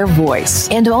is their voice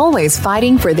and always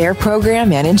fighting for their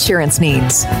program and insurance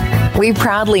needs. We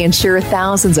proudly insure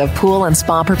thousands of pool and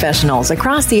spa professionals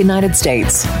across the United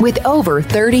States. With over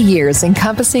 30 years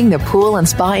encompassing the pool and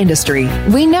spa industry,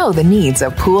 we know the needs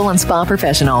of pool and spa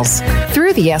professionals.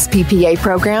 Through the SPPA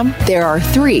program, there are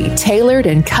 3 tailored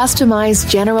and customized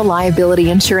general liability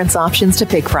insurance options to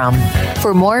pick from.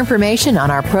 For more information on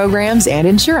our programs and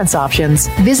insurance options,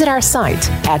 visit our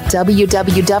site at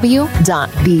www.thesppa.com.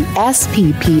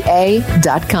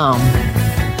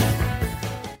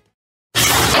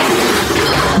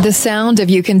 The sound of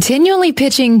you continually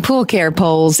pitching pool care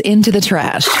poles into the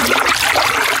trash.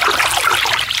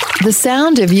 The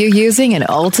sound of you using an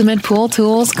Ultimate Pool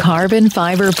Tools carbon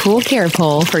fiber pool care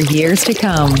pole for years to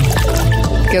come.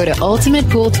 Go to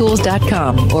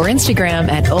ultimatepooltools.com or Instagram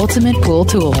at Ultimate Pool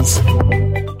Tools.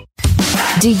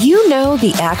 Do you know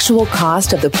the actual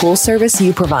cost of the pool service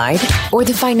you provide or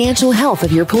the financial health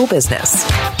of your pool business?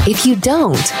 If you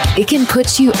don't, it can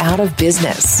put you out of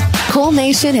business. Pool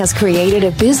Nation has created a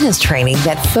business training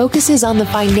that focuses on the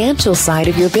financial side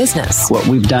of your business. What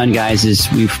we've done, guys, is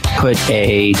we've put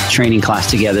a training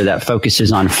class together that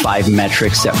focuses on 5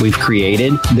 metrics that we've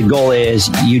created. The goal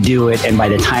is you do it, and by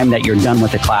the time that you're done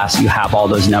with the class, you have all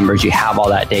those numbers, you have all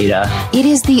that data. It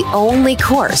is the only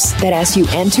course that as you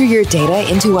enter your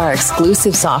data into our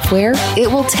exclusive software,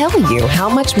 it will tell you how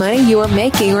much money you are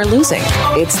making or losing.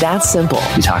 It's that simple.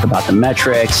 We talk about the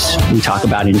metrics. We talk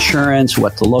about insurance,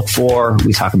 what to look for.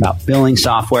 We talk about billing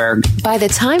software. By the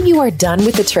time you are done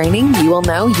with the training, you will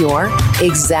know your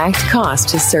exact cost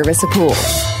to service a pool,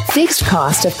 fixed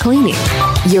cost of cleaning,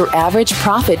 your average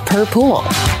profit per pool,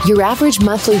 your average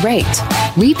monthly rate,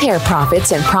 repair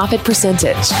profits and profit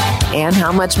percentage, and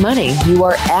how much money you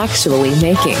are actually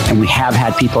making. And we have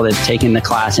had people that have taken the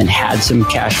class and had some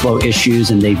cash flow issues,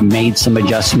 and they've made some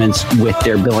adjustments with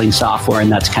their billing software,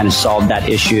 and that's kind of solved that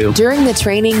issue. During the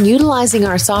training, utilizing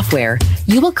our software,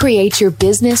 you will create your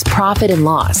business profit and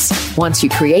loss. Once you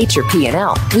create your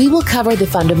P&L, we will cover the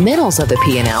fundamentals of the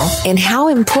P&L and how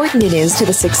important it is to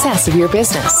the success of your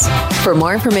business. For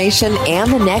more information and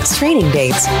the next training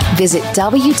dates, visit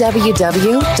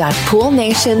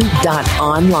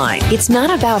www.poolnation.online. It's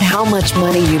not about how much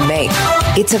money you make.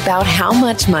 It's about how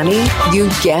much money you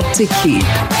get to keep.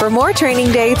 For more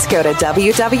training dates, go to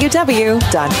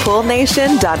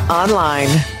www.poolnation.online.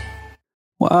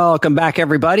 Welcome back,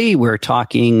 everybody. We're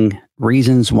talking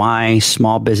reasons why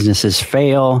small businesses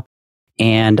fail.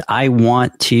 And I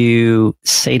want to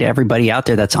say to everybody out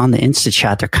there that's on the Insta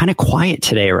chat, they're kind of quiet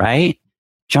today, right?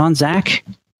 John, Zach?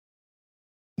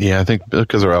 Yeah, I think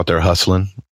because they're out there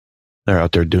hustling. They're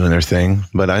out there doing their thing.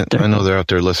 But I know they're out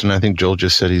there listening. I think Joel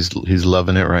just said he's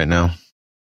loving it right now.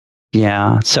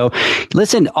 Yeah. So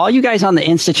listen, all you guys on the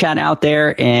Insta chat out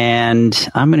there, and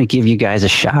I'm going to give you guys a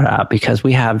shout out because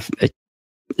we have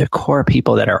the core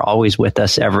people that are always with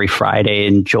us every Friday,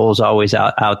 and Joel's always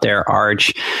out there.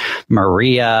 Arch,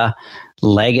 Maria,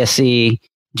 Legacy,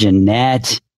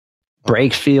 Jeanette,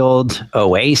 Breakfield,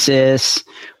 Oasis.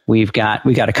 We got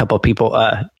a couple of people,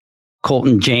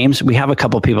 Colton, James. We have a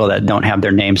couple of people that don't have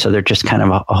their names, so they're just kind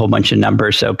of a whole bunch of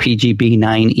numbers. So PGB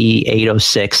 9E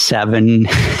 8067.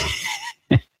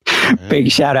 Big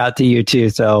shout out to you too.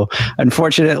 So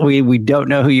unfortunately, we don't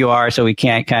know who you are, so we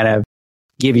can't kind of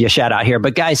give you a shout out here.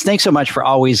 But guys, thanks so much for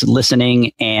always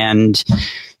listening and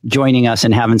joining us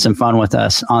and having some fun with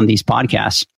us on these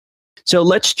podcasts. So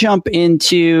let's jump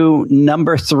into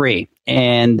number 3.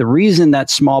 And the reason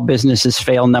that small businesses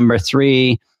fail, number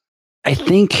 3, I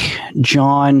think,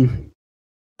 John,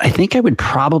 I would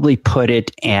probably put it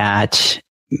at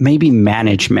maybe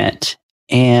management.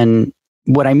 And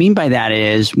what I mean by that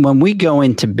is when we go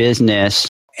into business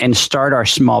and start our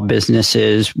small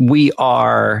businesses, we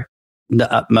are the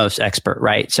utmost expert,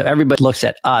 right? So everybody looks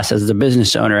at us as the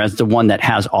business owner, as the one that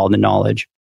has all the knowledge.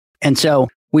 And so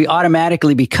we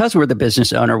automatically, because we're the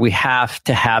business owner, we have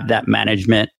to have that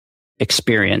management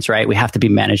experience, right? We have to be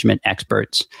management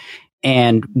experts.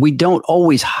 And we don't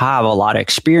always have a lot of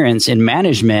experience in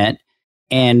management.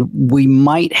 And we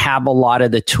might have a lot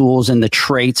of the tools and the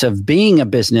traits of being a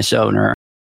business owner,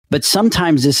 but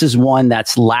sometimes this is one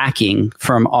that's lacking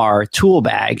from our tool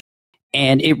bag.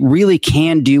 And it really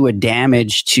can do a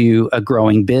damage to a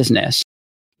growing business.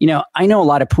 You know, I know a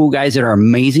lot of pool guys that are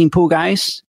amazing pool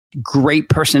guys, great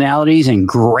personalities and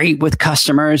great with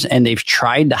customers, and they've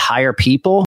tried to hire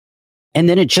people, and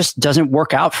then it just doesn't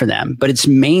work out for them. But it's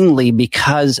mainly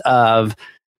because of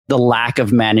the lack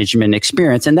of management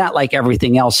experience. And that, like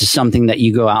everything else, is something that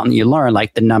you go out and you learn,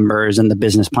 like the numbers and the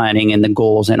business planning and the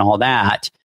goals and all that.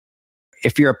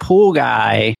 If you're a pool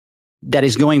guy that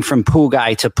is going from pool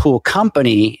guy to pool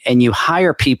company, and you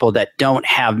hire people that don't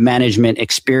have management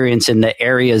experience in the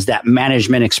areas that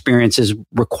management experience is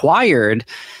required,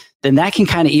 then that can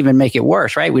kind of even make it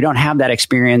worse, right? We don't have that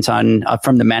experience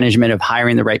from the management of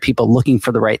hiring the right people, looking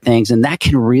for the right things. And that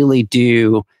can really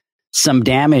do some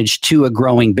damage to a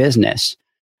growing business.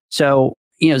 So,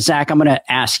 you know, Zach, I'm going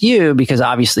to ask you, because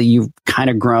obviously you've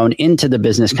kind of grown into the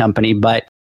business company, but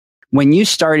when you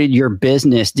started your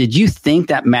business, did you think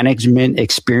that management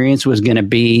experience was going to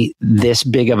be this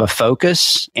big of a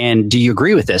focus? And do you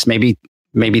agree with this? Maybe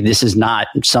this is not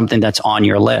something that's on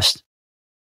your list.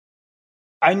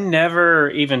 I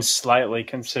never even slightly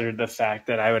considered the fact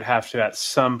that I would have to at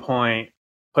some point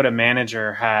put a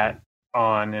manager hat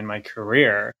on in my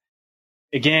career.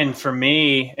 again, for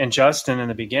me and Justin in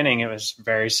the beginning, it was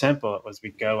very simple. It was, we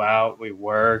go out, we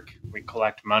work, we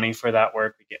collect money for that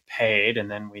work, we get paid,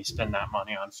 and then we spend that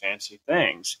money on fancy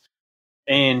things.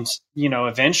 And,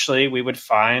 eventually we would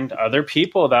find other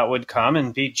people that would come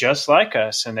and be just like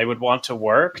us, and they would want to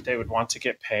work, they would want to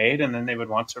get paid, and then they would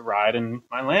want to ride in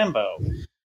my Lambo.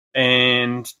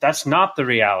 And that's not the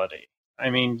reality. I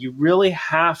mean, you really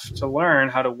have to learn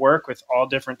how to work with all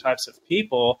different types of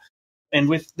people, and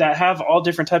with that have all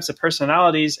different types of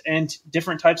personalities and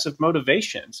different types of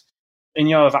motivations. And,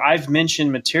 if I've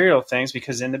mentioned material things,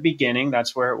 because in the beginning,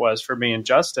 that's where it was for me and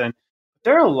Justin,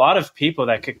 there are a lot of people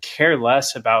that could care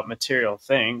less about material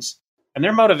things. And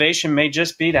their motivation may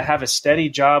just be to have a steady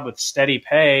job with steady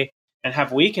pay and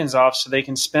have weekends off so they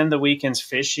can spend the weekends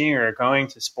fishing or going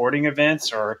to sporting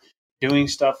events or doing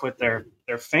stuff with their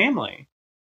family.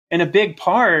 And a big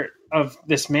part of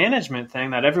this management thing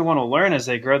that everyone will learn as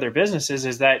they grow their businesses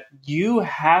is that you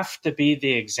have to be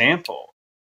the example.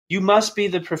 You must be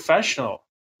the professional.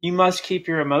 You must keep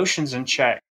your emotions in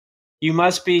check. You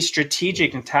must be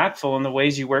strategic and tactful in the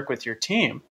ways you work with your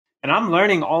team. And I'm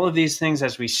learning all of these things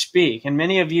as we speak. And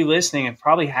many of you listening have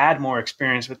probably had more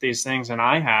experience with these things than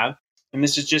I have. And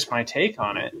this is just my take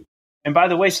on it. And by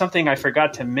the way, something I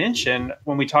forgot to mention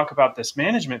when we talk about this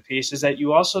management piece is that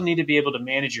you also need to be able to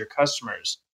manage your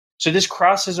customers. So this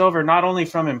crosses over not only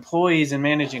from employees and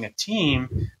managing a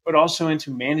team, but also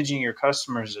into managing your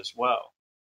customers as well.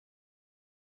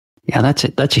 Yeah,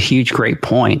 that's a huge, great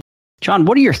point. John,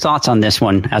 what are your thoughts on this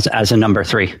one as a number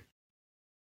 3?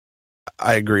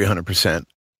 I agree 100%.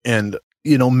 And,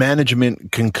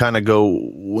 management can kind of go,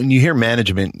 when you hear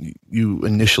management, you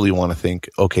initially want to think,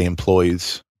 okay,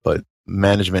 employees, but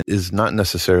management is not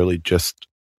necessarily just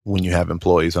when you have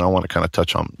employees. And I want to kind of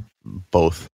touch on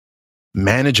both.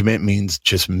 Management means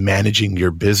just managing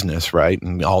your business, right?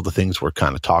 And all the things we're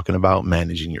kind of talking about,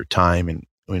 managing your time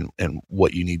and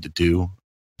what you need to do.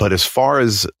 But as far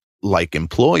as like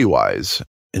employee wise,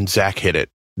 and Zach hit it,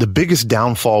 the biggest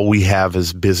downfall we have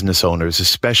as business owners,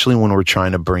 especially when we're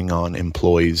trying to bring on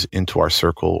employees into our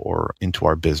circle or into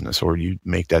our business, or you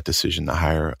make that decision to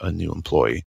hire a new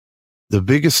employee. The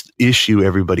biggest issue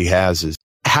everybody has is,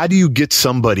 how do you get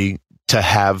somebody to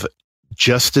have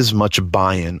just as much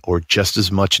buy-in or just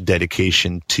as much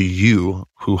dedication to you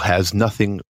who has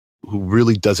nothing, who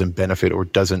really doesn't benefit or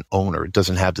doesn't own or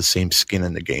doesn't have the same skin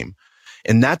in the game?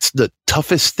 And that's the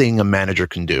toughest thing a manager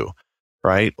can do,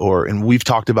 right? And we've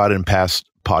talked about it in past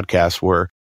podcasts, where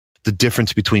the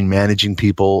difference between managing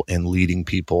people and leading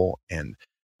people and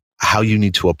how you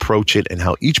need to approach it and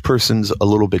how each person's a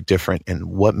little bit different and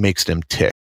what makes them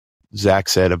tick. Zach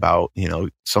said about,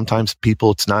 sometimes people,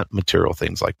 it's not material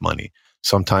things like money.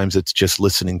 Sometimes it's just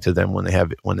listening to them when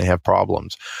they have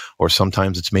problems, or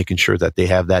sometimes it's making sure that they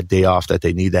have that day off that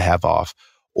they need to have off,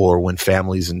 or when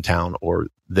family's in town, or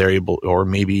they're able, or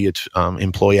maybe it's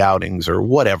employee outings or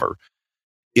whatever.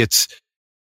 It's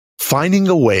finding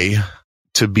a way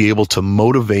to be able to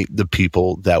motivate the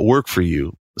people that work for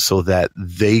you so that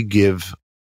they give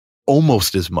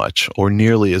almost as much or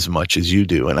nearly as much as you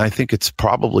do. And I think it's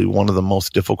probably one of the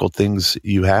most difficult things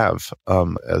you have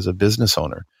as a business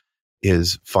owner,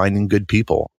 is finding good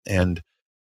people. And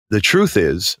the truth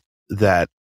is that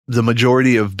the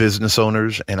majority of business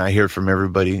owners, and I hear it from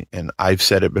everybody, and I've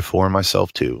said it before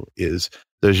myself too, is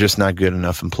there's just not good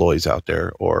enough employees out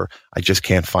there, or I just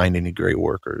can't find any great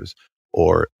workers,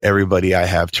 or everybody I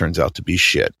have turns out to be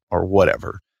shit, or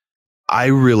whatever. I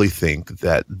really think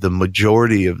that the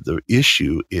majority of the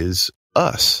issue is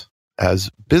us as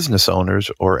business owners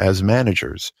or as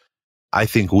managers. I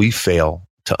think we fail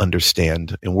to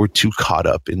understand, and we're too caught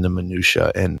up in the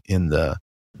minutia and in the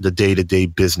day-to-day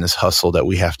business hustle that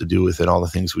we have to do with, and all the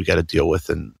things we got to deal with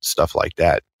and stuff like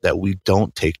that, that we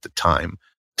don't take the time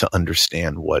to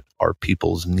understand what our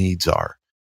people's needs are.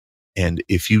 And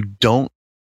if you don't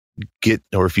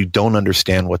if you don't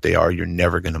understand what they are, you're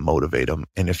never going to motivate them.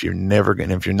 And if you're not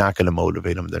going to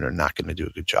motivate them, then they're not going to do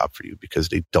a good job for you, because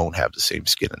they don't have the same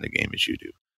skin in the game as you do.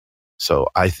 So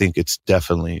I think it's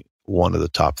definitely one of the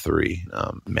top 3,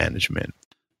 management.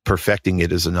 Perfecting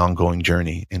it is an ongoing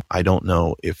journey. And I don't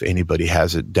know if anybody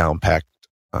has it down packed,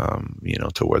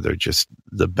 to where they're just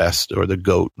the best or the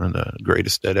GOAT or the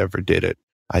greatest that ever did it.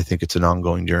 I think it's an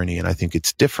ongoing journey. And I think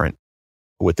it's different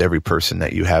with every person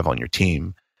that you have on your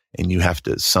team. And you have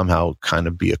to somehow kind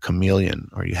of be a chameleon,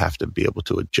 or you have to be able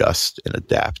to adjust and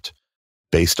adapt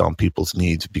based on people's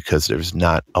needs, because there's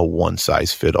not a one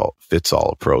size fits all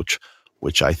approach,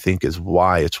 which I think is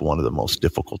why it's one of the most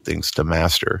difficult things to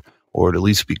master, or at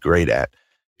least be great at,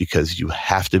 because you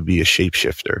have to be a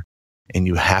shapeshifter. And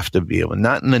you have to be able,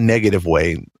 not in a negative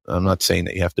way. I'm not saying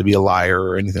that you have to be a liar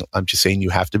or anything. I'm just saying you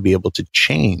have to be able to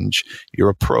change your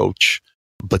approach,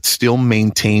 but still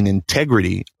maintain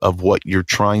integrity of what you're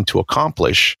trying to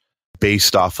accomplish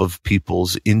based off of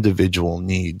people's individual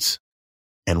needs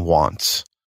and wants.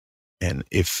 And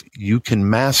if you can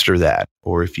master that,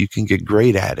 or if you can get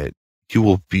great at it, you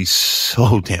will be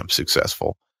so damn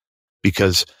successful.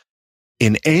 Because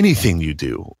in anything you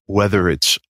do, whether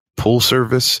it's pool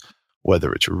service,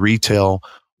 whether it's retail,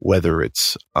 whether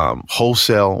it's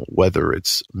wholesale, whether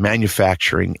it's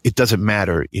manufacturing, it doesn't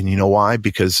matter. And you know why?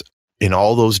 Because in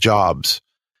all those jobs,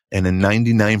 and in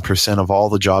 99% of all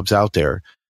the jobs out there,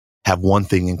 have one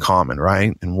thing in common,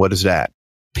 right? And what is that?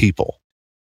 People.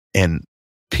 And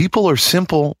people are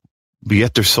simple, but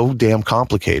yet they're so damn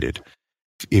complicated.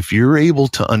 If you're able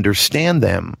to understand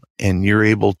them and you're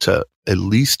able to at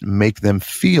least make them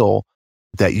feel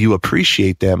that you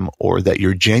appreciate them, or that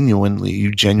you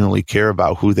genuinely care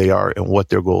about who they are and what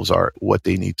their goals are, what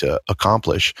they need to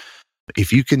accomplish.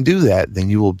 If you can do that, then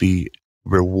you will be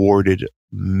rewarded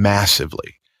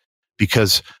massively.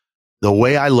 Because the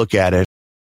way I look at it,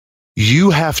 you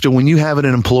have to, when you have an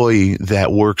employee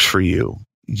that works for you,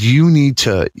 you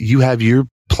have your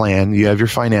plan, you have your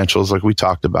financials like we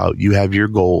talked about, you have your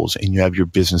goals, and you have your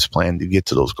business plan to get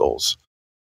to those goals.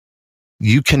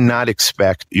 You cannot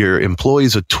expect your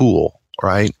employees a tool,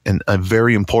 right? And a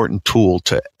very important tool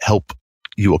to help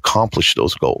you accomplish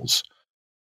those goals.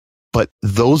 But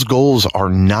those goals are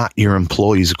not your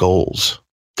employees' goals.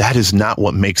 That is not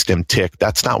what makes them tick.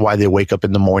 That's not why they wake up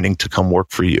in the morning to come work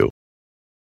for you.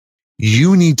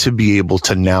 You need to be able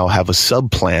to now have a sub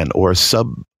plan or a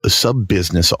sub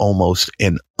business almost,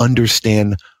 and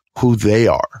understand who they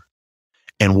are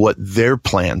and what their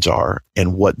plans are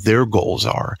and what their goals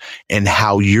are, and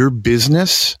how your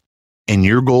business and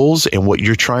your goals and what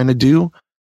you're trying to do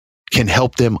can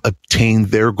help them obtain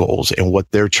their goals and what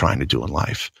they're trying to do in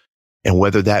life. And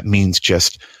whether that means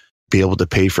just be able to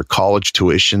pay for college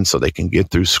tuition so they can get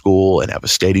through school and have a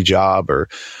steady job,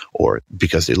 or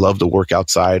because they love to work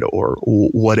outside, or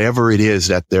whatever it is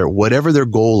that whatever their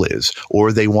goal is,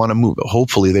 or they want to move,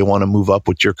 hopefully they want to move up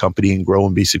with your company and grow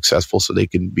and be successful so they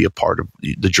can be a part of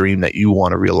the dream that you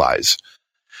want to realize.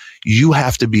 You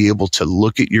have to be able to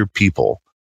look at your people,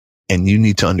 and you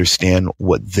need to understand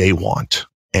what they want.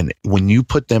 And when you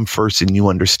put them first and you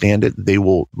understand it, they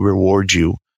will reward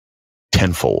you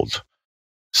tenfold.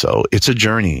 So it's a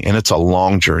journey, and it's a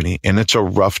long journey, and it's a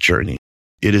rough journey.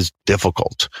 It is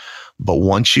difficult. But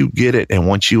once you get it, and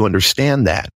once you understand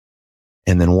that,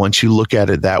 and then once you look at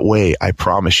it that way, I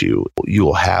promise you, you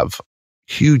will have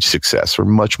huge success, or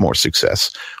much more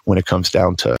success, when it comes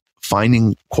down to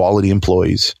finding quality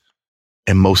employees,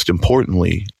 and most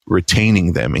importantly,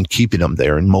 retaining them and keeping them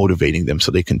there and motivating them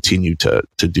so they continue to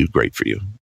do great for you.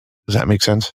 Does that make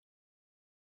sense?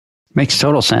 Makes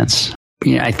total sense.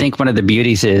 I think one of the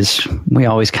beauties is we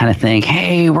always kind of think,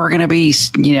 hey, we're going to be,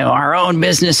 our own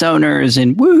business owners,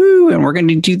 and woohoo, and we're going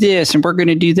to do this and we're going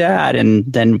to do that. And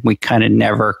then we kind of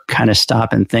never kind of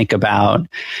stop and think about,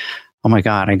 oh my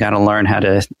God, I got to learn how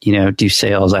to, do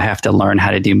sales. I have to learn how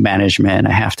to do management.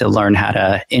 I have to learn how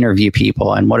to interview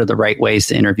people, and what are the right ways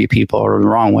to interview people or the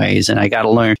wrong ways. And I got to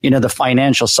learn, the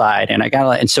financial side.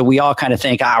 And so we all kind of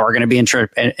think, we're going to be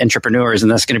entrepreneurs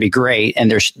and that's going to be great. And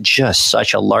there's just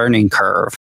such a learning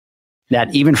curve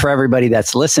that even for everybody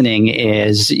that's listening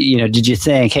is, did you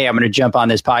think, hey, I'm going to jump on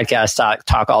this podcast,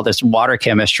 talk all this water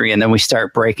chemistry, and then we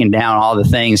start breaking down all the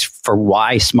things for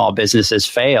why small businesses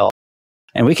fail.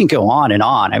 And we can go on and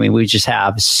on. I mean, we just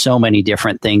have so many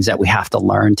different things that we have to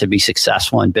learn to be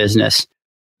successful in business.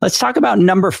 Let's talk about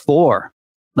number 4.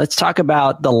 Let's talk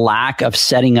about the lack of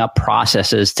setting up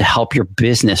processes to help your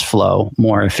business flow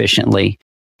more efficiently.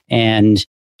 And,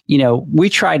 we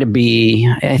try to be,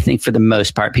 I think for the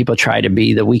most part, people try to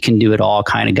be the we can do it all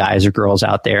kind of guys or girls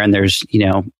out there. And there's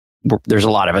a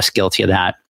lot of us guilty of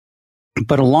that.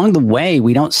 But along the way,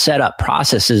 we don't set up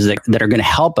processes that are going to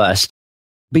help us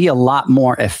be a lot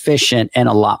more efficient and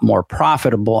a lot more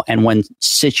profitable. And when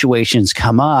situations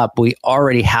come up, we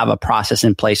already have a process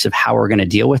in place of how we're going to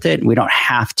deal with it. We don't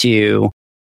have to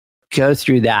go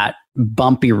through that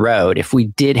bumpy road. If we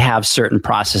did have certain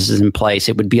processes in place,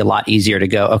 it would be a lot easier to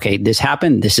go, okay, this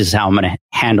happened. This is how I'm going to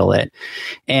handle it.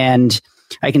 And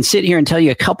I can sit here and tell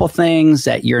you a couple things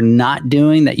that you're not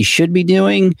doing that you should be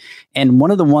doing. And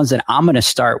one of the ones that I'm going to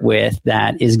start with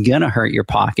that is going to hurt your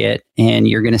pocket, and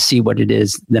you're going to see what it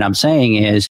is that I'm saying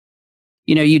is,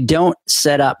 you don't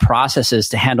set up processes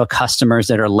to handle customers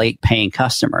that are late paying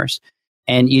customers.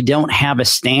 And you don't have a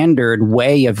standard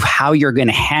way of how you're going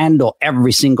to handle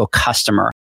every single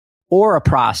customer. or a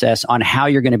process on how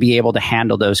you're going to be able to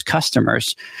handle those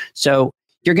customers. So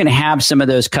you're going to have some of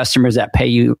those customers that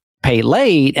pay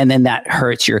late, and then that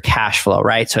hurts your cash flow,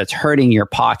 right? So it's hurting your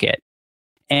pocket.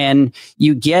 And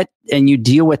you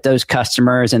deal with those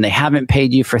customers and they haven't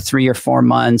paid you for 3 or 4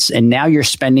 months. And now you're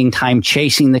spending time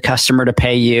chasing the customer to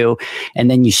pay you.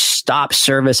 And then you stop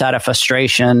service out of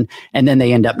frustration, and then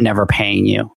they end up never paying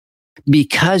you.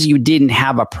 Because you didn't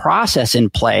have a process in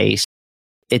place,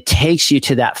 it takes you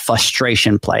to that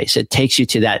frustration place. It takes you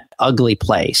to that ugly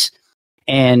place.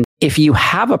 And if you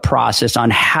have a process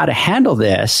on how to handle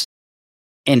this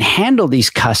and handle these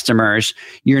customers,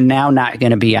 you're now not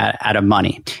going to be out of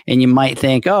money. And you might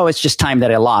think, oh, it's just time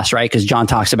that I lost, right? Because John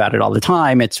talks about it all the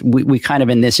time. We kind of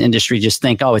in this industry just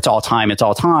think, oh, it's all time.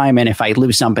 And if I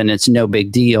lose something, it's no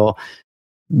big deal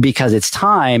because it's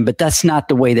time. But that's not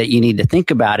the way that you need to think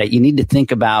about it. You need to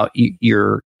think about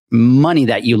your money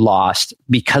that you lost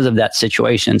because of that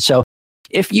situation. So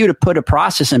if you to put a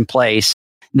process in place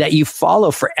that you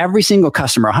follow for every single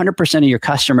customer, 100% of your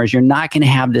customers, you're not going to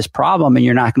have this problem and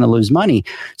you're not going to lose money.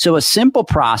 So a simple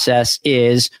process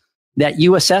is that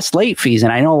you assess late fees.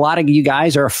 And I know a lot of you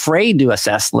guys are afraid to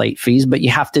assess late fees, but you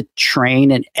have to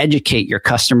train and educate your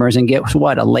customers, and guess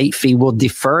what? A late fee will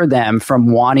defer them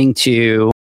from wanting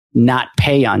to not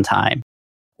pay on time.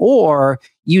 Or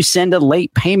you send a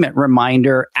late payment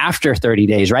reminder after 30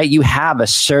 days, right? You have a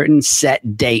certain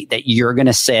set date that you're going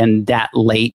to send that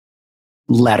late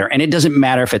letter. And it doesn't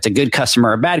matter if it's a good customer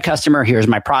or a bad customer. Here's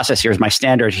my process. Here's my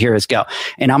standard. Here's go.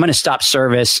 And I'm going to stop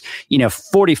service,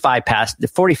 45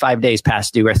 days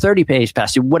past due or 30 days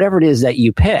past due, whatever it is that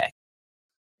you pick.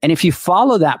 And if you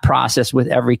follow that process with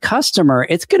every customer,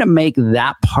 it's going to make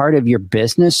that part of your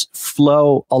business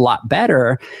flow a lot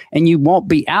better. And you won't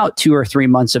be out 2 or 3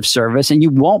 months of service, and you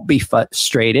won't be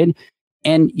frustrated.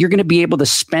 And you're going to be able to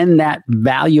spend that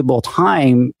valuable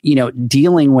time,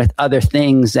 dealing with other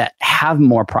things that have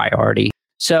more priority.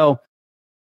 So,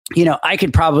 I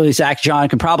could probably, John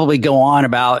could probably go on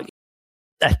about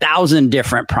 1,000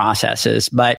 different processes.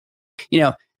 But,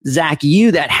 Zach,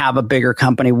 you that have a bigger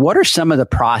company, what are some of the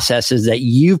processes that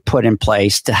you've put in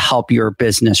place to help your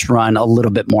business run a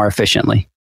little bit more efficiently?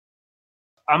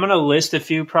 I'm going to list a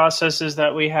few processes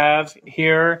that we have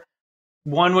here.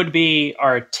 One would be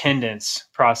our attendance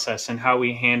process and how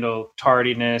we handle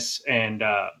tardiness and,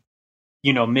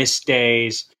 missed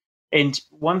days. And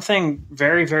one thing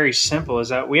very, very simple is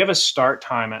that we have a start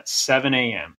time at 7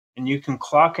 a.m. and you can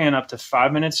clock in up to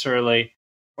 5 minutes early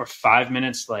or 5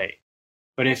 minutes late.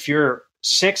 But if you're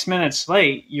 6 minutes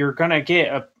late, you're going to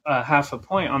get a half a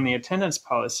point on the attendance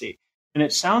policy. And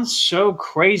it sounds so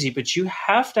crazy, but you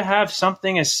have to have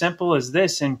something as simple as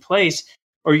this in place,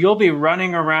 or you'll be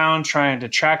running around trying to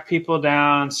track people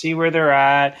down, see where they're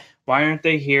at. Why aren't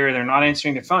they here? They're not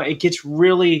answering their phone. It gets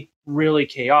really, really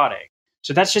chaotic.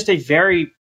 So that's just a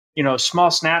very, small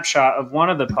snapshot of one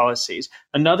of the policies.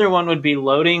 Another one would be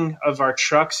loading of our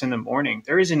trucks in the morning.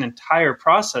 There is an entire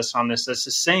process on this that's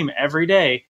the same every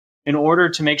day in order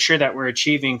to make sure that we're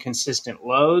achieving consistent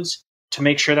loads, to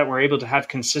make sure that we're able to have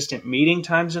consistent meeting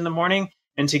times in the morning,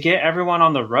 and to get everyone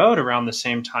on the road around the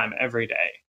same time every day.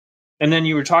 And then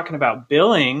you were talking about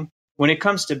billing. When it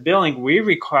comes to billing, we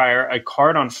require a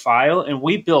card on file, and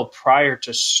we bill prior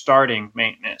to starting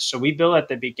maintenance. So we bill at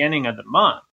the beginning of the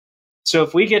month. So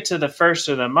if we get to the first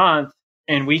of the month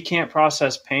and we can't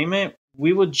process payment,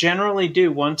 we will generally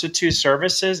do 1 to 2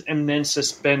 services and then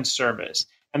suspend service.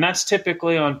 And that's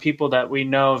typically on people that we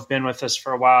know have been with us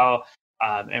for a while.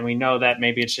 And we know that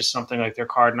maybe it's just something like their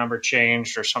card number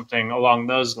changed or something along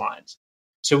those lines.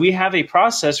 So we have a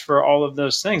process for all of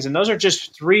those things. And those are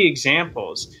just 3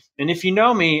 examples. And if you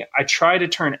know me, I try to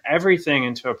turn everything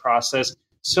into a process,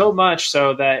 so much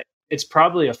so that it's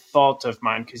probably a fault of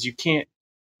mine, because you can't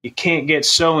get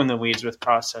so in the weeds with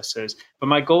processes. But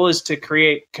my goal is to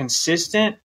create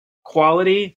consistent,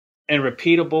 quality, and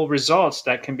repeatable results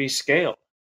that can be scaled.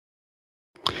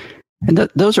 And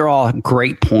those are all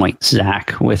great points,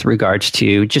 Zach, with regards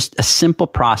to just a simple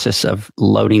process of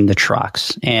loading the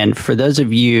trucks. And for those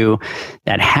of you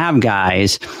that have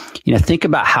guys, think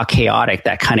about how chaotic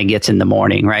that kind of gets in the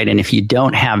morning, right? And if you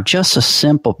don't have just a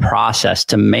simple process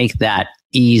to make that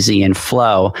easy and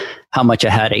flow, how much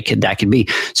a headache that could be.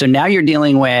 So now you're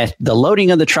dealing with the loading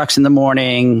of the trucks in the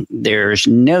morning. There's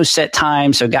no set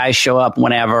time, so guys show up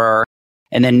whenever.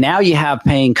 And then now you have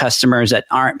paying customers that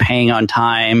aren't paying on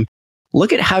time.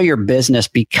 Look at how your business,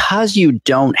 because you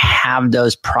don't have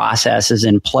those processes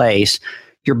in place,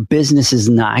 your business is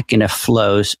not going to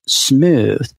flow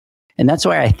smooth. And that's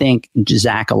why I think,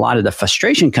 Zach, a lot of the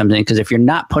frustration comes in, because if you're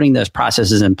not putting those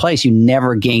processes in place, you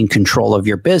never gain control of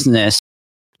your business.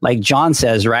 like John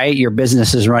says, right? Your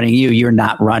business is running you. You're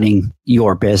not running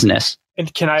your business. And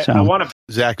I want to,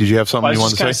 Zach, did you have something you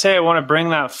wanted to say? I want to bring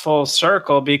that full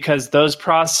circle because those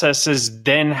processes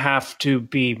then have to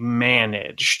be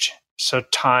managed. So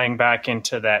tying back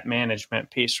into that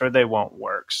management piece, or they won't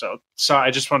work. So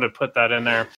I just wanted to put that in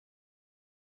there.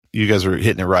 You guys are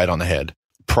hitting it right on the head.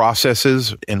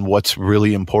 Processes and what's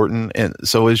really important. And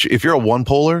so if you're a one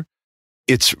polar,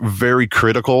 it's very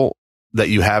critical that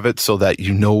you have it so that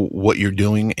you know what you're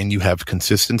doing and you have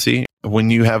consistency. When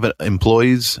you have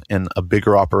employees and a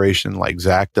bigger operation like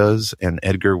Zach does, and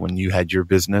Edgar, when you had your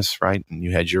business, right, and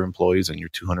you had your employees and your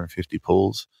 250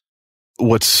 pools,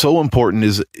 what's so important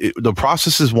is the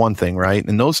process is one thing, right?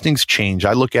 And those things change.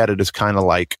 I look at it as kind of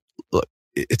like, look,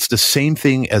 it's the same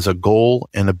thing as a goal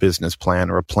and a business plan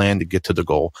or a plan to get to the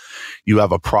goal. You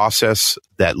have a process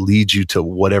that leads you to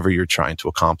whatever you're trying to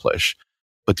accomplish.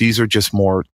 But these are just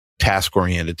more task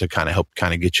oriented to kind of help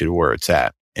kind of get you to where it's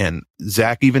at. And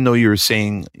Zach, even though you're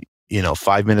saying,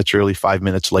 5 minutes early, 5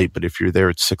 minutes late, but if you're there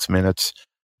at 6 minutes,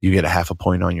 you get a half a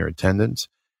point on your attendance.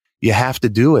 You have to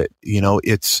do it.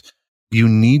 You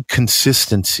need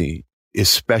consistency,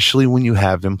 especially when you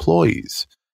have employees.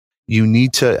 You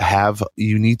need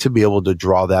to be able to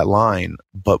draw that line,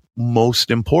 but most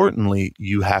importantly,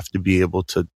 you have to be able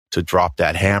to drop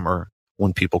that hammer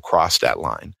when people cross that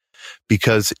line.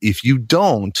 Because if you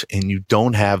don't, and you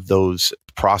don't have those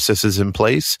processes in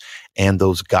place and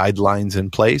those guidelines in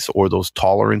place or those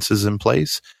tolerances in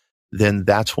place, then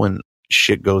that's when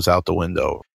shit goes out the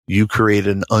window. You create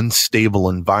an unstable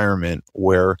environment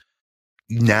where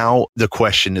now the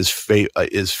question is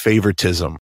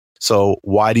favoritism. So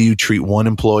why do you treat one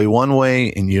employee one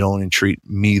way and you don't treat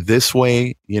me this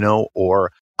way,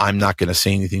 or I'm not going to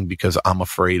say anything because I'm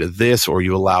afraid of this, or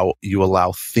you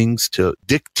allow things to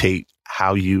dictate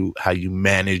how you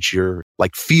manage your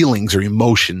feelings or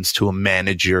emotions to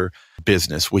manage your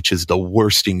business, which is the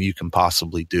worst thing you can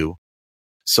possibly do.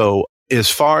 So as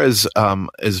far as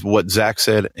what Zach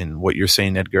said and what you're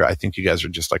saying, Edgar, I think you guys are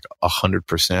just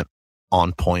 100%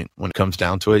 on point when it comes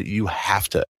down to it. You have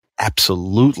to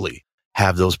absolutely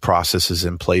have those processes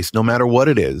in place, no matter what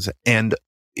it is. And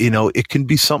it can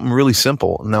be something really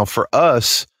simple. Now, for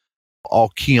us, I'll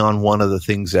key on one of the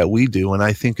things that we do, and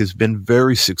I think has been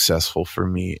very successful for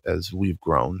me as we've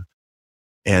grown.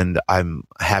 And I'm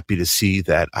happy to see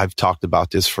that I've talked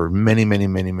about this for many, many,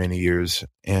 many, many years.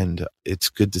 And it's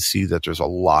good to see that there's a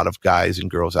lot of guys and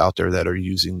girls out there that are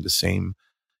using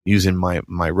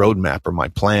my roadmap or my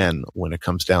plan when it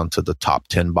comes down to the top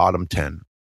 10, bottom 10.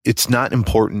 It's not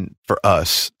important for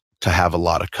us to have a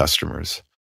lot of customers.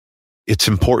 It's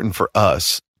important for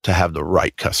us to have the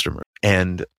right customer.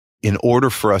 And in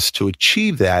order for us to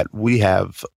achieve that, we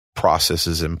have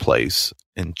processes in place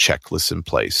and checklists in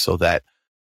place so that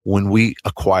when we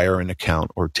acquire an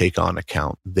account or take on an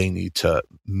account, they need to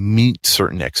meet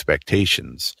certain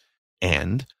expectations.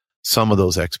 And some of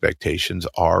those expectations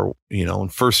are,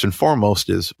 and first and foremost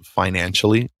is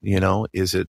financially,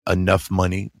 is it enough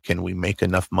money? Can we make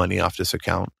enough money off this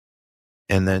account?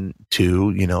 And then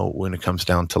two, when it comes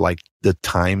down to the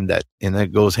time and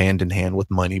that goes hand in hand with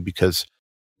money, because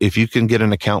if you can get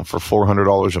an account for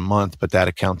 $400 a month, but that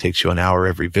account takes you an hour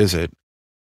every visit,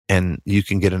 and you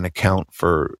can get an account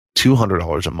for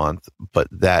 $200 a month, but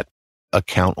that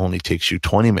account only takes you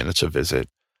 20 minutes a visit,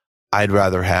 I'd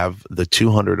rather have the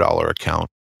 $200 account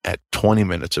at 20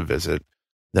 minutes a visit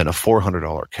than a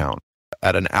 $400 account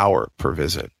at an hour per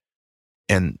visit.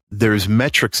 And there's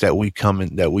metrics that we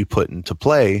put into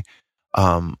play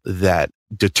that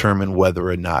determine whether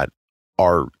or not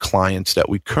our clients that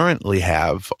we currently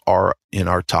have are in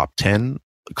our top 10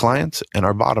 clients and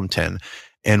our bottom 10.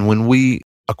 And when we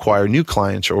acquire new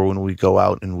clients or when we go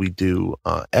out and we do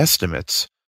estimates,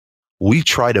 we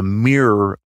try to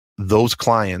mirror those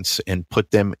clients and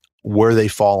put them where they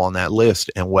fall on that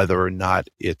list and whether or not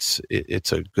it's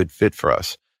a good fit for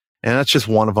us. And that's just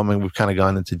one of them. And we've kind of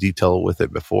gone into detail with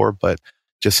it before, but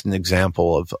just an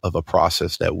example of a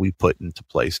process that we put into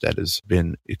place that has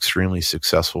been extremely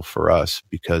successful for us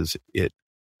because it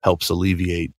helps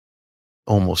alleviate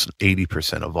almost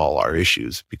 80% of all our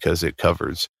issues because it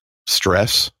covers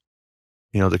stress.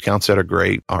 The accounts that are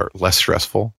great are less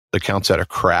stressful. The accounts that are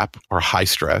crap are high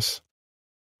stress.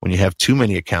 When you have too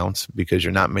many accounts because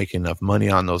you're not making enough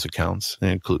money on those accounts, it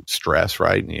includes stress,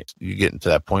 right? And you get into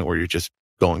that point where you're just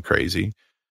going crazy.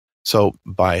 So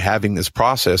by having this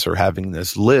process or having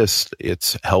this list,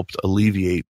 it's helped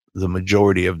alleviate the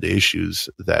majority of the issues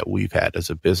that we've had as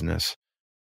a business.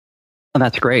 Well,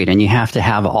 that's great. And you have to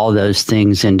have all those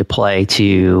things into play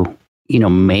to,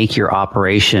 make your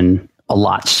operation a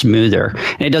lot smoother.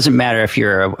 And it doesn't matter if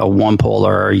you're a one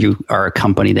poler or you are a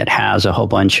company that has a whole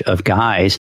bunch of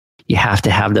guys. You have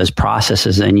to have those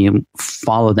processes and you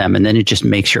follow them. And then it just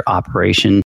makes your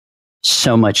operation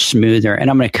so much smoother. And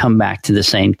I'm going to come back to the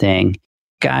same thing.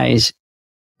 Guys,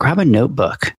 grab a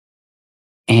notebook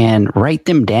and write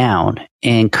them down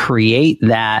and create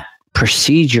that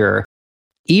procedure,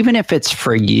 even if it's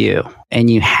for you and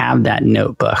you have that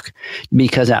notebook,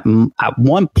 because at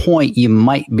one point you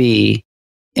might be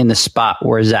in the spot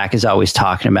where Zach is always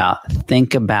talking about.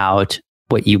 Think about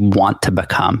what you want to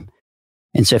become.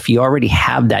 And so if you already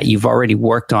have that, you've already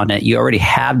worked on it, you already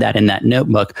have that in that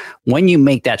notebook. When you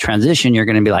make that transition, you're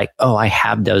going to be like, oh, I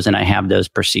have those and I have those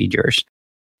procedures.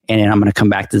 And I'm going to come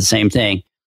back to the same thing.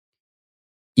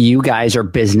 You guys are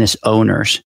business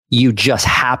owners. You just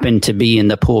happen to be in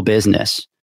the pool business.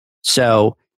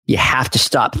 So you have to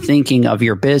stop thinking of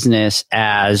your business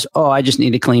as, oh, I just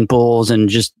need to clean pools and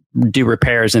just do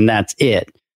repairs and that's it.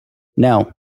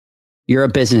 No, you're a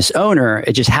business owner.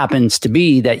 It just happens to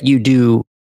be that you do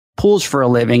pools for a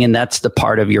living and that's the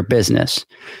part of your business.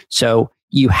 So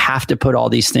you have to put all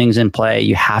these things in play.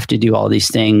 You have to do all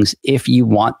these things if you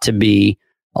want to be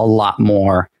a lot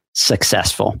more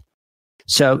successful.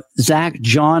 So Zach,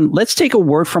 John, let's take a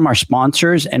word from our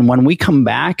sponsors. And when we come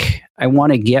back, I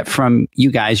want to get from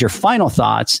you guys your final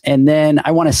thoughts. And then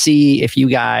I want to see if you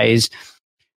guys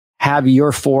have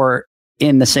your 4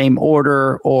 in the same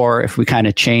order, or if we kind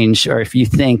of change, or if you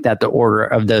think that the order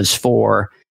of those 4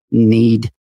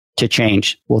 need to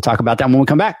change. We'll talk about that when we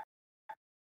come back.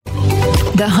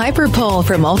 The Hyper Pole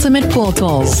from Ultimate Pool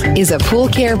Tools is a pool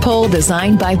care pole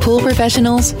designed by pool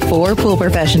professionals for pool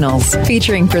professionals,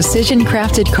 featuring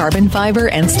precision-crafted carbon fiber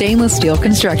and stainless steel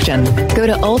construction. Go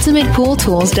to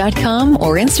ultimatepooltools.com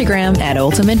or Instagram at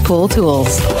Ultimate Pool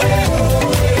Tools.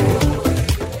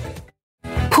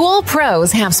 Pool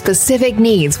pros have specific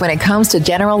needs when it comes to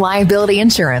general liability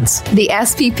insurance. The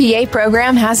SPPA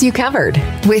program has you covered.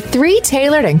 With 3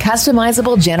 tailored and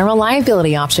customizable general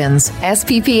liability options,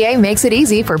 SPPA makes it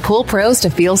easy for pool pros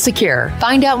to feel secure.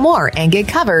 Find out more and get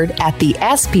covered at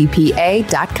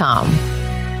thesppa.com.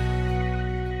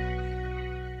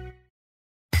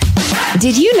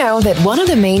 Did you know that one of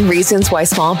the main reasons why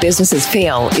small businesses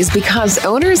fail is because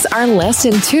owners are less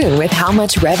in tune with how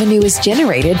much revenue is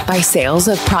generated by sales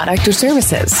of product or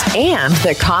services and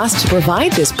the cost to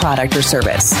provide this product or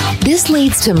service? This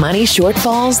leads to money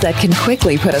shortfalls that can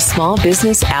quickly put a small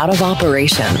business out of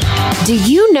operation. Do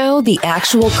you know the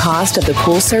actual cost of the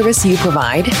pool service you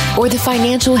provide or the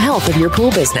financial health of your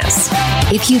pool business?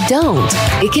 If you don't,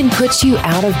 it can put you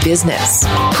out of business.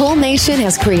 Pool Nation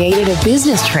has created a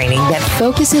business training that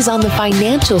focuses on the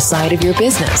financial side of your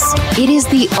business. It is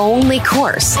the only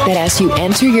course that as you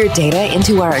enter your data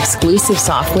into our exclusive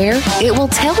software, it will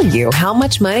tell you how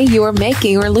much money you are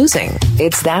making or losing.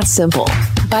 It's that simple.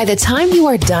 By the time you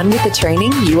are done with the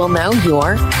training, you will know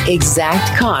your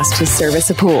exact cost to service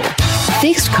a pool,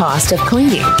 fixed cost of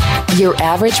cleaning, your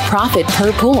average profit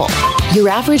per pool, your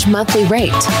average monthly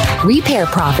rate, repair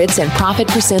profits and profit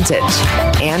percentage,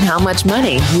 and how much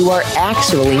money you are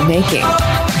actually making.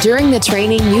 During the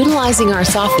training utilizing our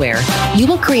software, you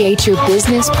will create your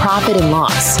business profit and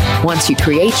loss. Once you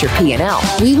create your P&L,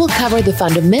 we will cover the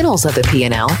fundamentals of the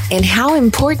P&L and how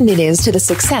important it is to the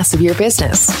success of your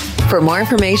business. For more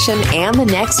information and the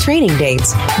next training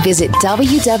dates, visit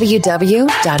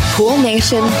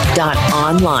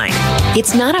www.poolnation.online.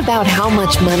 It's not about how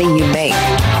much money you make.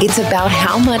 It's about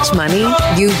how much money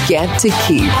you get to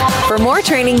keep. For more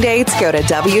training dates, go to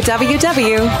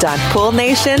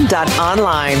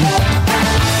www.poolnation.online.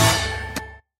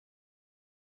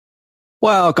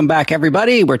 Welcome back,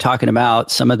 everybody. We're talking about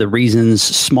some of the reasons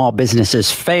small businesses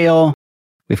fail.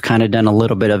 We've kind of done a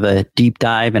little bit of a deep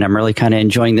dive, and I'm really kind of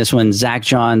enjoying this one. Zach,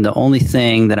 John, the only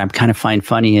thing that I'm kind of find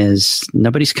funny is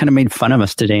nobody's kind of made fun of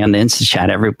us today on the Insta chat.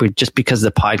 Just because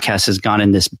the podcast has gone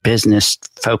in this business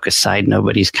focus side,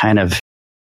 nobody's kind of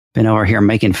been over here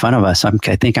making fun of us. I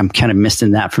think I'm kind of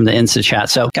missing that from the Insta chat.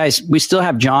 So guys, we still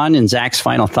have John and Zach's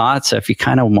final thoughts. So if you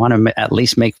kind of want to at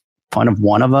least make fun of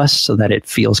one of us so that it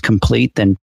feels complete,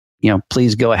 then,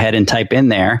 please go ahead and type in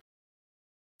there.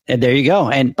 And there you go.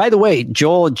 And by the way,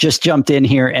 Joel just jumped in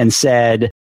here and said,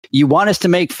 you want us to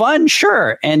make fun?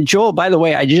 Sure. And Joel, by the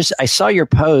way, I saw your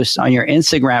post on your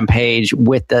Instagram page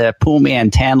with the Poolman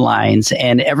tan lines,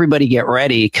 and everybody get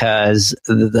ready because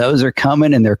those are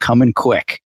coming and they're coming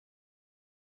quick.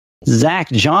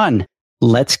 Zach, John,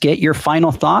 let's get your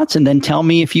final thoughts and then tell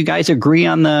me if you guys agree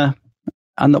on the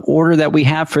order that we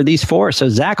have for these 4. So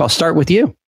Zach, I'll start with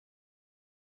you.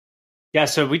 Yeah,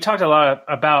 so we talked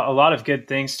about a lot of good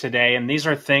things today, and these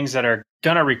are things that are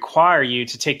going to require you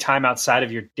to take time outside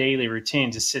of your daily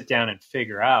routine to sit down and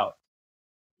figure out.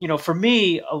 For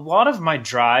me, a lot of my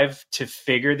drive to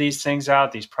figure these things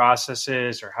out, these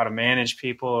processes, or how to manage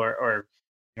people, or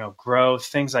growth,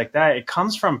 things like that, it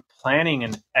comes from planning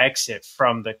an exit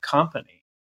from the company.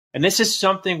 And this is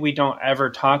something we don't ever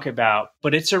talk about,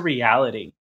 but it's a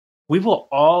reality. We will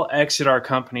all exit our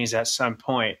companies at some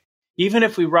point. Even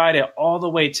if we ride it all the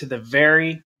way to the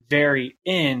very, very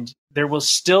end, there will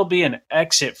still be an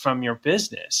exit from your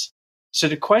business. So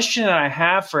the question that I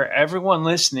have for everyone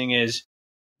listening is,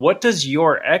 what does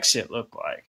your exit look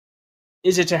like?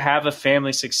 Is it to have a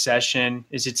family succession?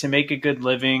 Is it to make a good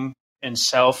living and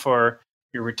sell for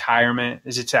your retirement?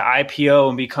 Is it to IPO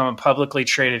and become a publicly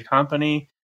traded company?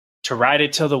 To ride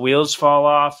it till the wheels fall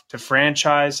off? To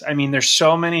franchise? I mean, there's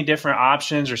so many different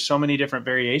options or so many different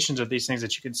variations of these things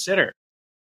that you consider.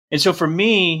 And so for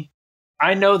me,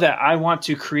 I know that I want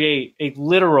to create a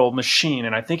literal machine.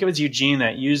 And I think it was Eugene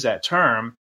that used that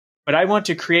term. But I want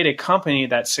to create a company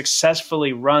that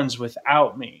successfully runs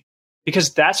without me,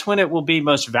 because that's when it will be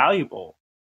most valuable.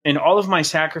 And all of my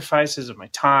sacrifices of my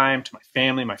time to my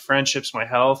family, my friendships, my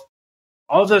health,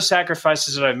 all of those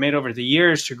sacrifices that I've made over the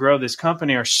years to grow this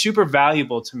company are super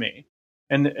valuable to me.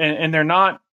 And they're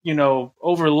not,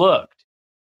 overlooked.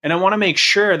 And I want to make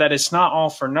sure that it's not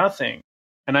all for nothing.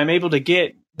 And I'm able to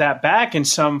get that back in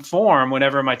some form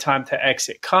whenever my time to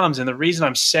exit comes. And the reason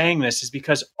I'm saying this is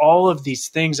because all of these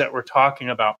things that we're talking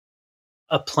about,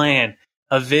 a plan,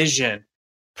 a vision,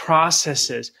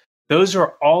 processes, those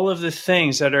are all of the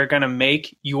things that are going to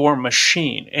make your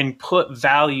machine and put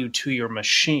value to your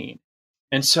machine.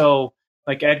 And so,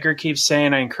 like Edgar keeps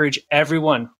saying, I encourage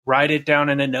everyone, write it down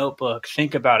in a notebook,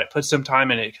 think about it, put some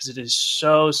time in it, because it is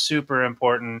so super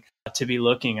important to be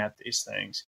looking at these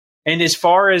things. And as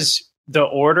far as the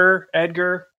order,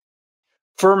 Edgar,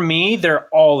 for me, they're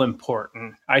all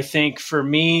important. I think for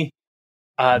me,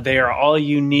 they are all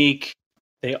unique.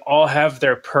 They all have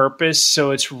their purpose.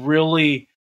 So it's really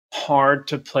hard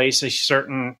to place a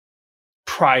certain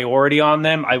priority on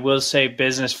them. I will say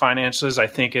business financials, I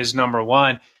think, is number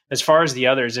one. As far as the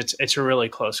others, it's a really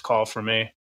close call for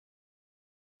me.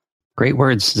 Great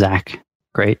words, Zach.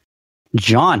 Great.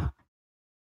 John.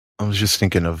 I was just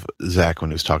thinking of Zach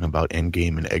when he was talking about end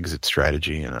game and exit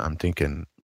strategy. And I'm thinking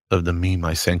of the meme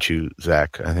I sent you,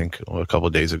 Zach, I think a couple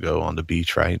of days ago on the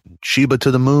beach, right? Sheba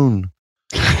to the moon.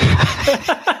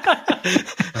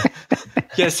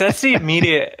 Yes, that's the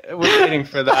immediate. We're waiting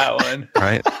for that one.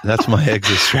 Right? That's my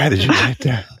exit strategy right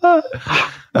there.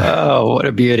 Oh, what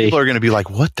a beauty. People are going to be like,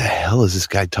 what the hell is this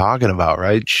guy talking about,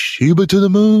 right? Sheba to the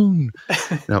moon.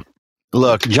 Now,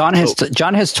 look, John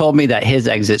has told me that his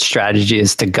exit strategy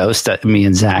is to ghost me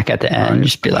and Zach at the end. Right.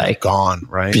 Just be like, gone,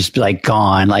 right? Just be like,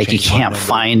 gone. Like, change, you can't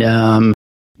find him.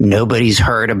 Nobody's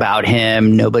heard about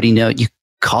him. Nobody knows. You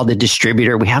call the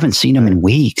distributor. We haven't seen him in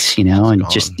weeks, and gone.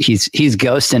 Just he's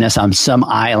ghosting us on some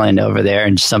island over there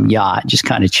and some yacht, just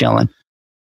kind of chilling.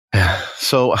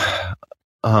 So,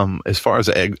 as far as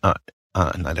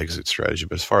not exit strategy,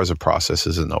 but as far as the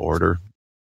processes and the order,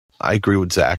 I agree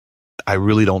with Zach. I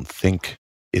really don't think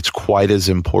it's quite as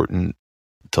important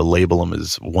to label them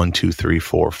as 1, 2, 3,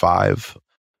 4, 5.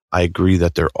 I agree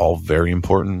that they're all very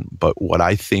important, but what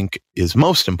I think is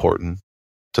most important,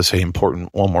 to say important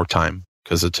one more time,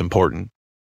 because it's important.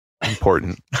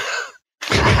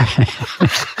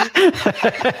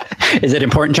 Is it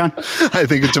important, John? I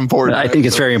think it's important. I think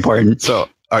it's very important. So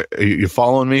are you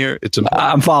following me here? It's important.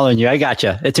 I'm following you. I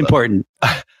gotcha. It's important.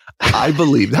 I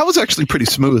believe that was actually pretty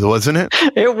smooth, wasn't it?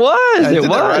 It was. I did that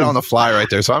right on the fly right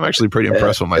there. So I'm actually pretty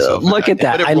impressed with myself. Look at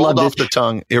that. I loved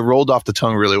it. It rolled off the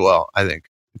tongue really well, I think,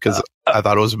 because I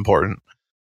thought it was important.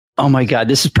 Oh my God,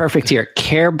 this is perfect here.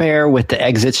 Care Bear with the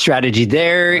exit strategy.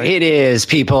 There it is,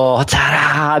 people.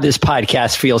 Ta-da! This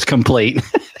podcast feels complete.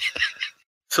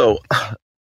 So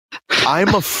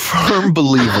I'm a firm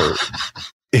believer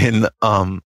in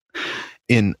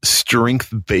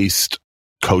strength-based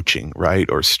coaching, right?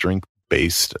 Or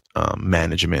strength-based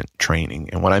management training.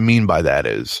 And what I mean by that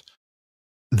is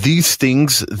these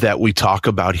things that we talk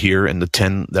about here and the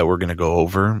 10 that we're going to go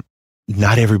over,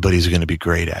 not everybody's going to be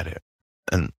great at it.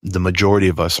 And the majority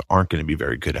of us aren't going to be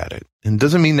very good at it. And it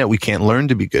doesn't mean that we can't learn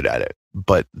to be good at it,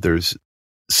 but there's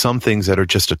some things that are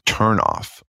just a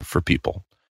turnoff for people.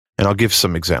 And I'll give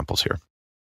some examples here.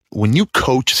 When you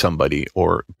coach somebody,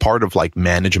 or part of like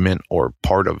management, or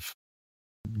part of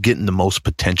getting the most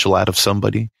potential out of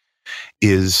somebody,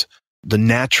 is the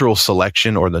natural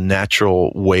selection or the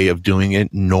natural way of doing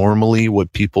it. Normally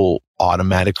what people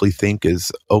automatically think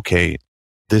is, okay,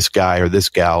 this guy or this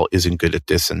gal isn't good at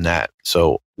this and that,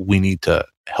 so we need to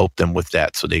help them with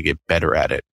that so they get better at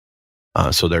it.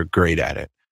 So they're great at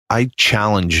it. I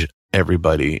challenge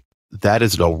everybody. That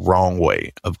is the wrong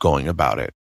way of going about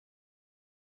it.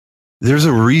 There's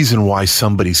a reason why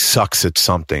somebody sucks at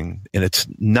something, and it's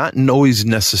not always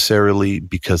necessarily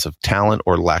because of talent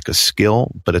or lack of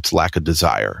skill, but it's lack of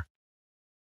desire.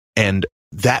 And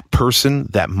that person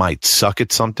that might suck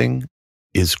at something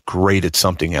is great at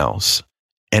something else.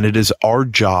 And it is our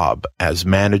job as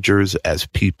managers, as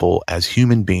people, as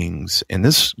human beings, and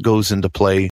this goes into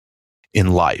play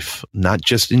in life, not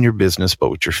just in your business, but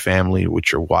with your family,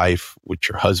 with your wife, with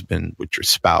your husband, with your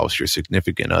spouse, your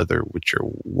significant other, with your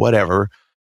whatever,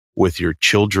 with your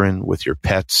children, with your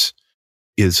pets,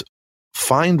 is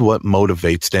find what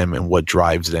motivates them and what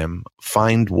drives them.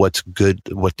 Find what's good,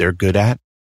 what they're good at,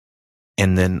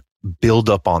 and then build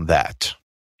up on that.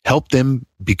 Help them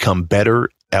become better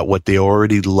at what they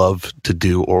already love to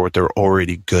do or what they're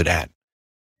already good at.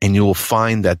 And you will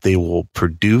find that they will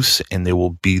produce and they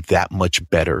will be that much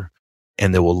better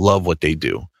and they will love what they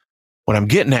do. What I'm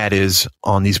getting at is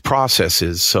on these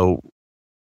processes. So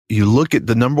you look at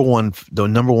the number one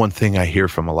thing I hear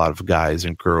from a lot of guys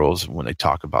and girls when they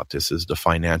talk about this is the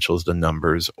financials, the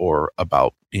numbers, or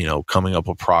about, coming up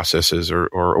with processes or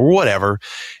whatever,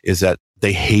 is that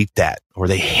they hate that or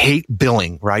they hate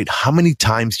billing, right? How many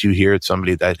times do you hear it,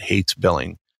 somebody that hates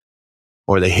billing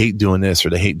or they hate doing this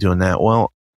or they hate doing that?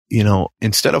 Well,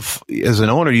 instead of, as an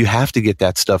owner, you have to get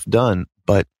that stuff done.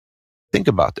 But think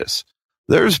about this.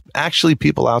 There's actually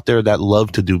people out there that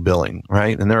love to do billing,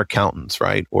 right? And they're accountants,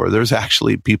 right? Or there's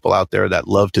actually people out there that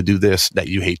love to do this that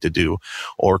you hate to do,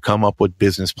 or come up with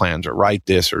business plans or write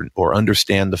this or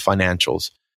understand the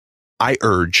financials. I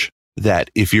urge that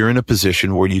if you're in a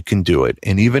position where you can do it,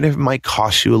 and even if it might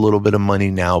cost you a little bit of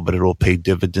money now, but it'll pay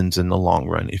dividends in the long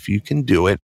run, if you can do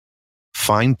it,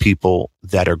 find people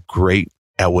that are great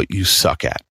at what you suck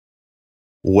at.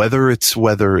 Whether it's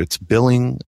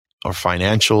billing or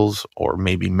financials or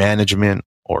maybe management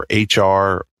or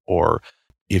HR, or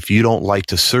if you don't like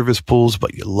to service pools,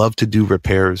 but you love to do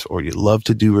repairs, or you love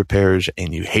to do repairs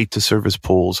and you hate to service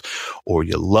pools, or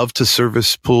you love to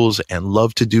service pools and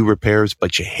love to do repairs,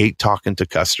 but you hate talking to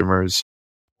customers,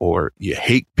 or you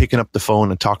hate picking up the phone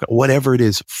and talking, whatever it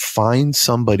is, find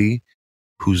somebody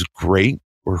who's great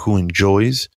or who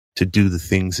enjoys to do the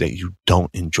things that you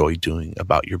don't enjoy doing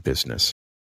about your business.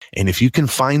 And if you can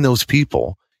find those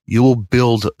people, you will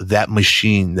build that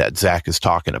machine that Zach is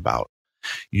talking about.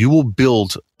 You will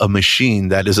build a machine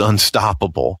that is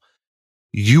unstoppable.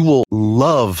 You will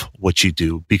love what you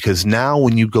do, because now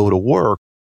when you go to work,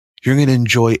 you're going to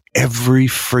enjoy every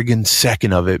friggin'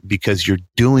 second of it, because you're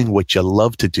doing what you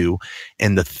love to do,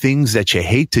 and the things that you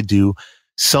hate to do,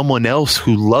 someone else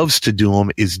who loves to do them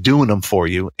is doing them for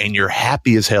you, and you're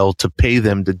happy as hell to pay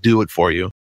them to do it for you,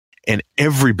 and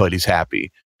everybody's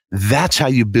happy. That's how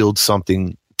you build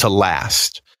something to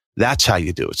last. That's how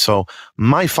you do it. So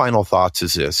my final thoughts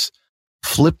is this: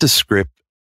 flip the script,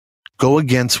 go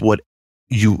against what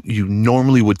you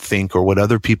normally would think or what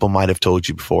other people might have told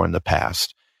you before in the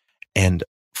past, and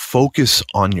focus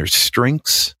on your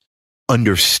strengths,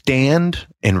 understand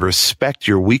and respect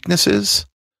your weaknesses,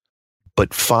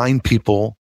 but find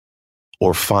people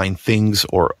or find things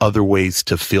or other ways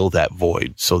to fill that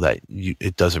void so that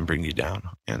it doesn't bring you down.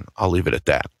 And I'll leave it at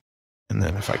that. And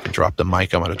then if I can drop the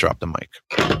mic, I'm going to drop the mic.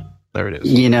 There it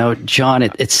is. John,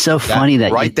 it's so funny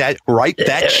that write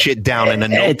that shit down in a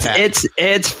notepad.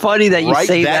 It's funny that you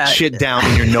say that. Write that shit down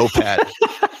in your notepad.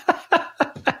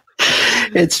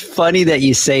 It's funny that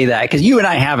you say that, because you and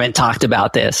I haven't talked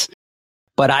about this,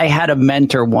 but I had a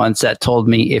mentor once that told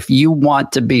me, if you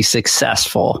want to be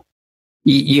successful,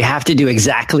 you have to do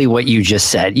exactly what you just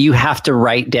said. You have to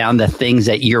write down the things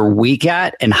that you're weak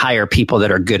at and hire people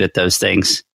that are good at those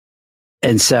things.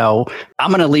 And so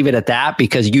I'm going to leave it at that,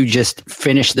 because you just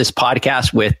finished this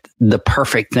podcast with the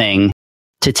perfect thing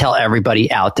to tell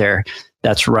everybody out there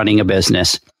that's running a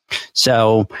business.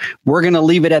 So we're going to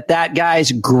leave it at that,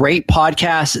 guys. Great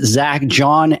podcast. Zach,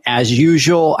 John, as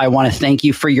usual, I want to thank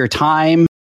you for your time.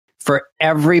 For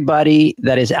everybody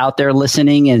that is out there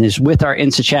listening and is with our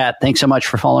InstaChat, thanks so much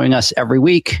for following us every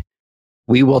week.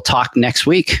 We will talk next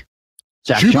week.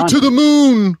 Zach, Shoot John. it to the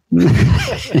moon.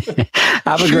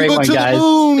 Have a great one,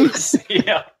 guys.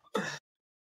 Yeah.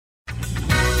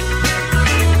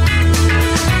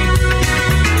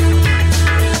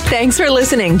 Thanks for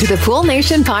listening to the Pool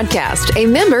Nation podcast, a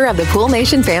member of the Pool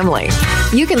Nation family.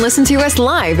 You can listen to us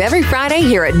live every Friday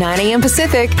here at 9 a.m.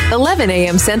 Pacific, 11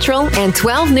 a.m. Central, and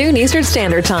 12 noon Eastern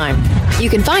Standard Time. You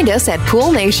can find us at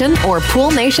Pool Nation or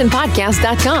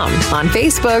PoolNationPodcast.com, on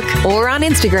Facebook, or on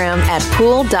Instagram at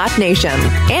Pool.Nation.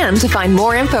 And to find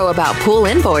more info about Pool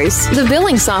Invoice, the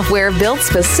billing software built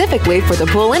specifically for the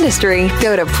pool industry,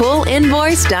 go to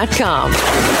PoolInvoice.com.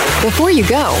 Before you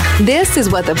go, this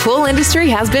is what the pool industry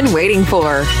has been waiting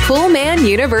for.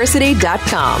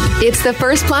 PoolManUniversity.com. It's the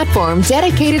first platform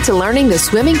dedicated to learning the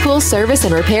swimming pool service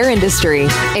and repair industry.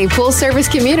 A pool service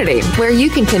community where you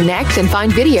can connect and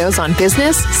find videos on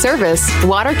business, service,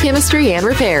 water chemistry, and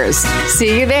repairs.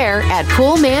 See you there at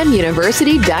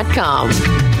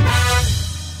PoolManUniversity.com.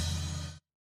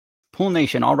 Pool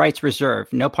Nation, all rights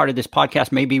reserved. No part of this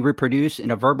podcast may be reproduced in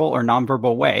a verbal or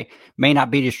nonverbal way. May not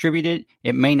be distributed.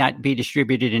 It may not be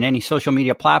distributed in any social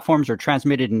media platforms or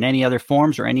transmitted in any other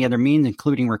forms or any other means,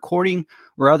 including recording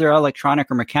or other electronic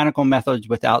or mechanical methods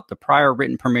without the prior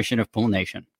written permission of Pool Nation.